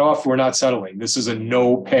 we're not settling. This is a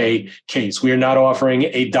no pay case. We are not offering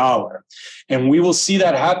 $1. And we will see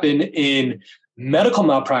that happen in medical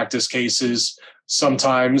malpractice cases.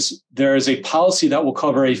 Sometimes there is a policy that will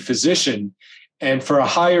cover a physician, and for a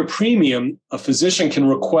higher premium, a physician can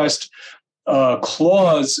request a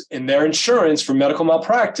clause in their insurance for medical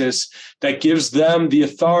malpractice that gives them the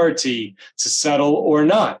authority to settle or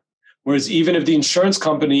not. Whereas even if the insurance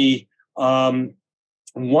company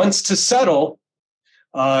wants to settle,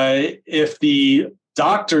 if the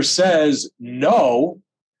doctor says no,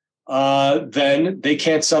 then they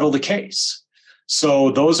can't settle the case.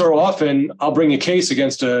 So those are often, I'll bring a case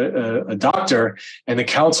against a doctor and the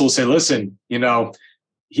counsel will say, listen,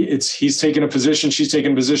 he's taking a position, she's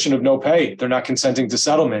taking a position of no pay. They're not consenting to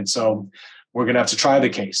settlement. So we're going to have to try the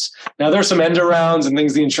case. Now, there's some end arounds and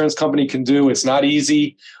things the insurance company can do. It's not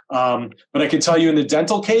easy. But I can tell you in the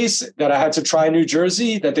dental case that I had to try in New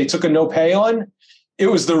Jersey that they took a no pay on, it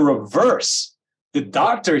was the reverse. The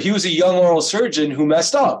doctor, he was a young oral surgeon who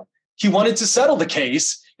messed up. He wanted to settle the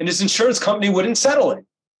case and his insurance company wouldn't settle it.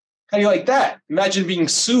 How do you like that? Imagine being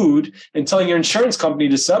sued and telling your insurance company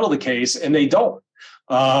to settle the case and they don't.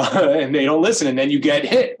 And they don't listen. And then you get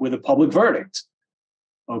hit with a public verdict.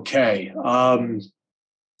 Okay.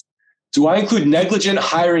 Do I include negligent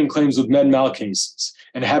hiring claims with med mal cases?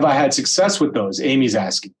 And have I had success with those? Amy's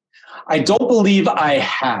asking. I don't believe I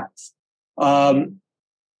have.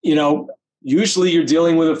 Usually you're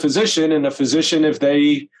dealing with a physician, and a physician, if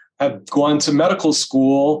they have gone to medical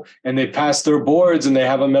school and they passed their boards and they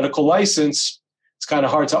have a medical license, it's kind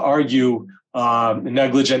of hard to argue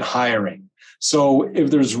negligent hiring. So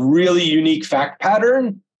if there's really unique fact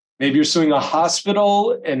pattern, maybe you're suing a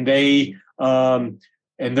hospital and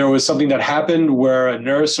and there was something that happened where a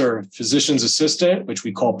nurse or physician's assistant, which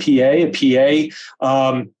we call a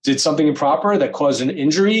PA, did something improper that caused an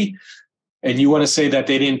injury. And you want to say that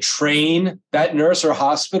they didn't train that nurse or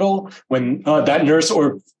hospital when that nurse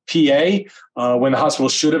or PA, when the hospital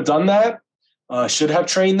should have done that, should have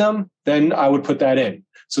trained them, then I would put that in.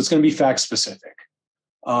 So it's going to be fact specific.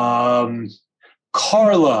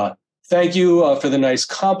 Carla, thank you for the nice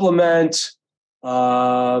compliment.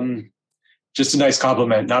 Just a nice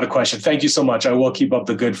compliment, not a question. Thank you so much. I will keep up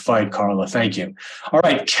the good fight, Carla. Thank you. All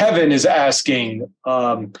right. Kevin is asking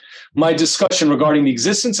my discussion regarding the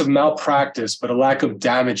existence of malpractice, but a lack of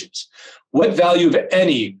damages. What value, if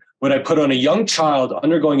any, would I put on a young child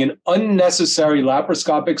undergoing an unnecessary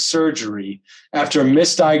laparoscopic surgery after a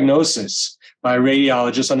misdiagnosis by a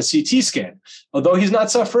radiologist on a CT scan? Although he's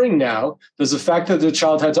not suffering now, does the fact that the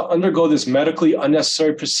child had to undergo this medically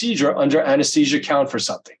unnecessary procedure under anesthesia count for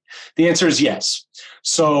something? The answer is yes.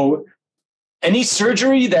 So any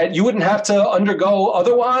surgery that you wouldn't have to undergo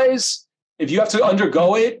otherwise, if you have to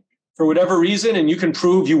undergo it for whatever reason and you can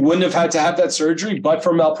prove you wouldn't have had to have that surgery but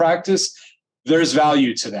for malpractice, there's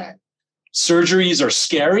value to that. Surgeries are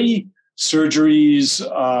scary. Surgeries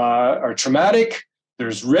are traumatic.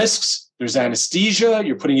 There's risks. There's anesthesia.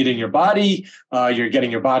 You're putting it in your body. You're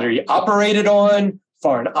getting your body operated on.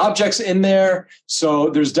 Foreign objects in there. So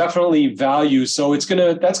there's definitely value. So that's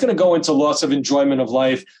gonna go into loss of enjoyment of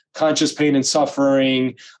life, conscious pain and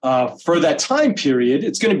suffering. For that time period,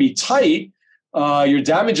 it's going to be tight. Your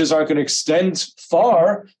damages aren't going to extend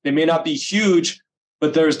far. They may not be huge,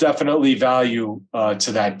 but there's definitely value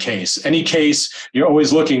to that case. Any case, you're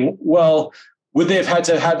always looking, well, would they have had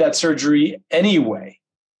to have that surgery anyway?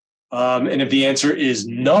 And if the answer is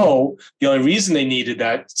no, the only reason they needed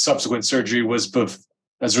that subsequent surgery was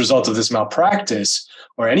as a result of this malpractice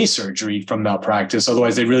or any surgery from malpractice.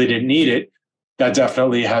 Otherwise, they really didn't need it. That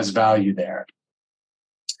definitely has value there.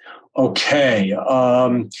 Okay.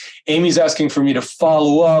 Amy's asking for me to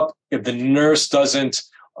follow up. If the nurse doesn't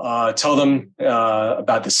tell them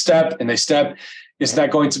about the step and they step, is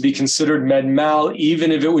that going to be considered med mal,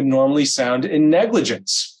 even if it would normally sound in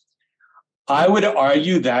negligence? I would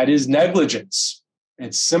argue that is negligence.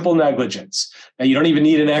 It's simple negligence. Now, you don't even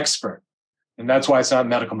need an expert. And that's why it's not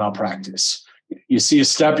medical malpractice. You see a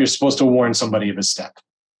step, you're supposed to warn somebody of a step.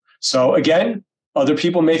 So again, other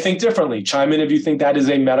people may think differently. Chime in if you think that is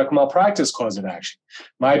a medical malpractice cause of action.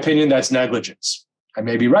 My opinion, that's negligence. I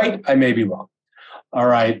may be right, I may be wrong. All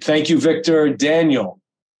right, thank you, Victor. Daniel.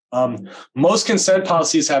 Most consent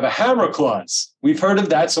policies have a hammer clause. We've heard of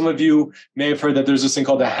that. Some of you may have heard that there's this thing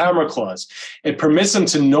called a hammer clause. It permits them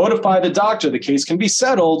to notify the doctor the case can be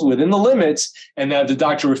settled within the limits, and that if the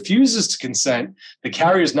doctor refuses to consent, the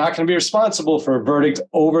carrier is not going to be responsible for a verdict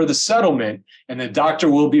over the settlement, and the doctor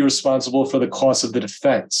will be responsible for the cost of the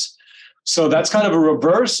defense. So that's kind of a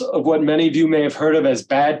reverse of what many of you may have heard of as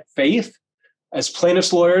bad faith. As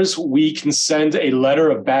plaintiffs' lawyers, we can send a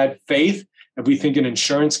letter of bad faith if we think an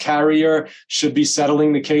insurance carrier should be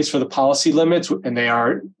settling the case for the policy limits and they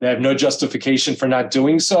have no justification for not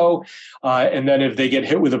doing so. And then if they get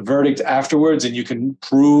hit with a verdict afterwards and you can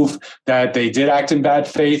prove that they did act in bad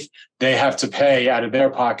faith, they have to pay out of their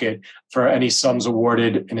pocket for any sums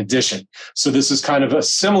awarded in addition. So this is kind of a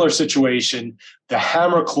similar situation. The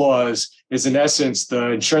hammer clause is in essence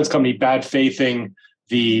the insurance company bad faithing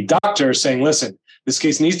the doctor saying, listen, this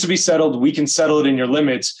case needs to be settled. We can settle it in your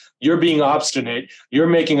limits. You're being obstinate. You're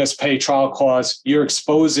making us pay trial costs. You're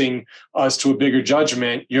exposing us to a bigger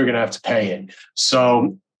judgment. You're going to have to pay it.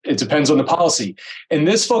 So it depends on the policy. And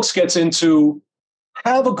this, folks, gets into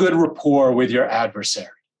have a good rapport with your adversary.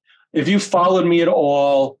 If you followed me at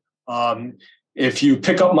all, if you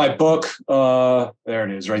pick up my book, there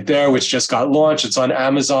it is right there, which just got launched. It's on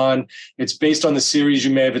Amazon. It's based on the series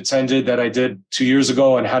you may have attended that I did 2 years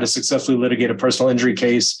ago on how to successfully litigate a personal injury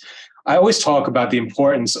case. I always talk about the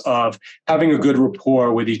importance of having a good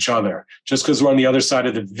rapport with each other. Just because we're on the other side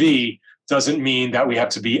of the V doesn't mean that we have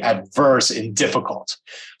to be adverse and difficult.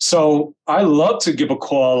 So I love to give a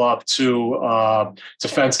call up to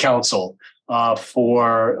defense counsel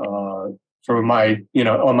for my,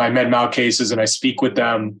 on my med mal cases, and I speak with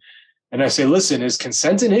them and I say, listen, is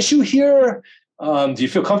consent an issue here? Do you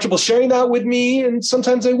feel comfortable sharing that with me? And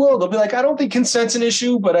sometimes they will. They'll be like, I don't think consent's an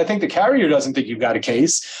issue, but I think the carrier doesn't think you've got a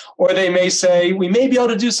case. Or they may say, we may be able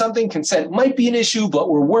to do something. Consent might be an issue, but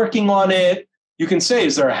we're working on it. You can say,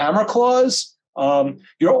 is there a hammer clause?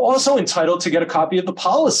 You're also entitled to get a copy of the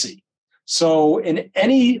policy. So in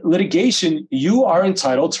any litigation, you are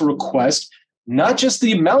entitled to request not just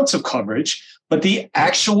the amounts of coverage, but the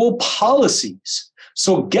actual policies.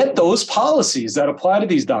 So get those policies that apply to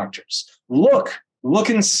these doctors. Look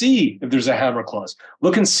and see if there's a hammer clause.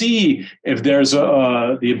 Look and see if there's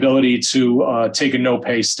the ability to take a no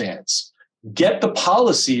pay stance. Get the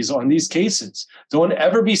policies on these cases. Don't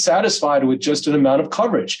ever be satisfied with just an amount of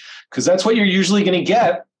coverage, because that's what you're usually going to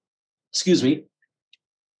get,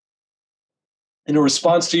 in a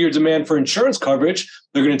response to your demand for insurance coverage.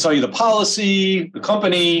 They're going to tell you the policy, the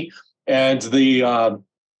company, and the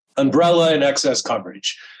umbrella and excess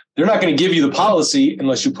coverage. They're not going to give you the policy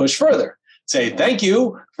unless you push further. Say, thank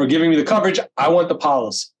you for giving me the coverage. I want the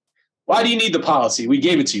policy. Why do you need the policy? We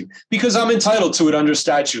gave it to you because I'm entitled to it under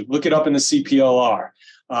statute. Look it up in the CPLR.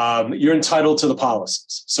 You're entitled to the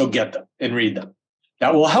policies. So get them and read them.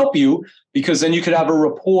 That will help you, because then you could have a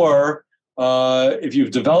rapport, if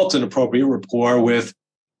you've developed an appropriate rapport with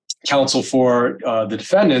counsel for the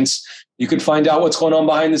defendants, you could find out what's going on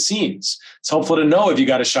behind the scenes. It's helpful to know if you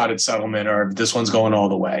got a shot at settlement or if this one's going all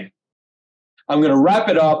the way. I'm going to wrap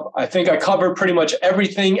it up. I think I covered pretty much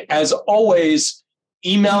everything. As always,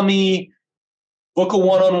 email me, book a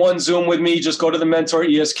one-on-one Zoom with me. Just go to the Mentor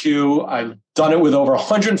ESQ. I've done it with over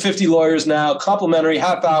 150 lawyers now, complimentary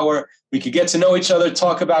half hour. We could get to know each other,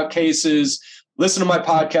 talk about cases, listen to my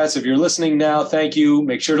podcast. If you're listening now, thank you.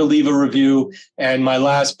 Make sure to leave a review. And my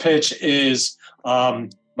last pitch is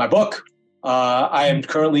my book. I am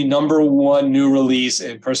currently #1 new release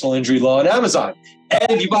in personal injury law on Amazon. And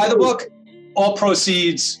if you buy the book, all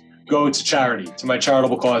proceeds go to charity, to my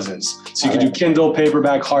charitable causes. So you can do Kindle,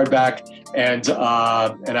 paperback, hardback, and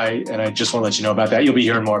I just want to let you know about that. You'll be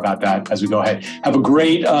hearing more about that as we go ahead. Have a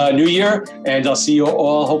great new year, and I'll see you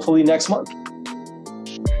all hopefully next month.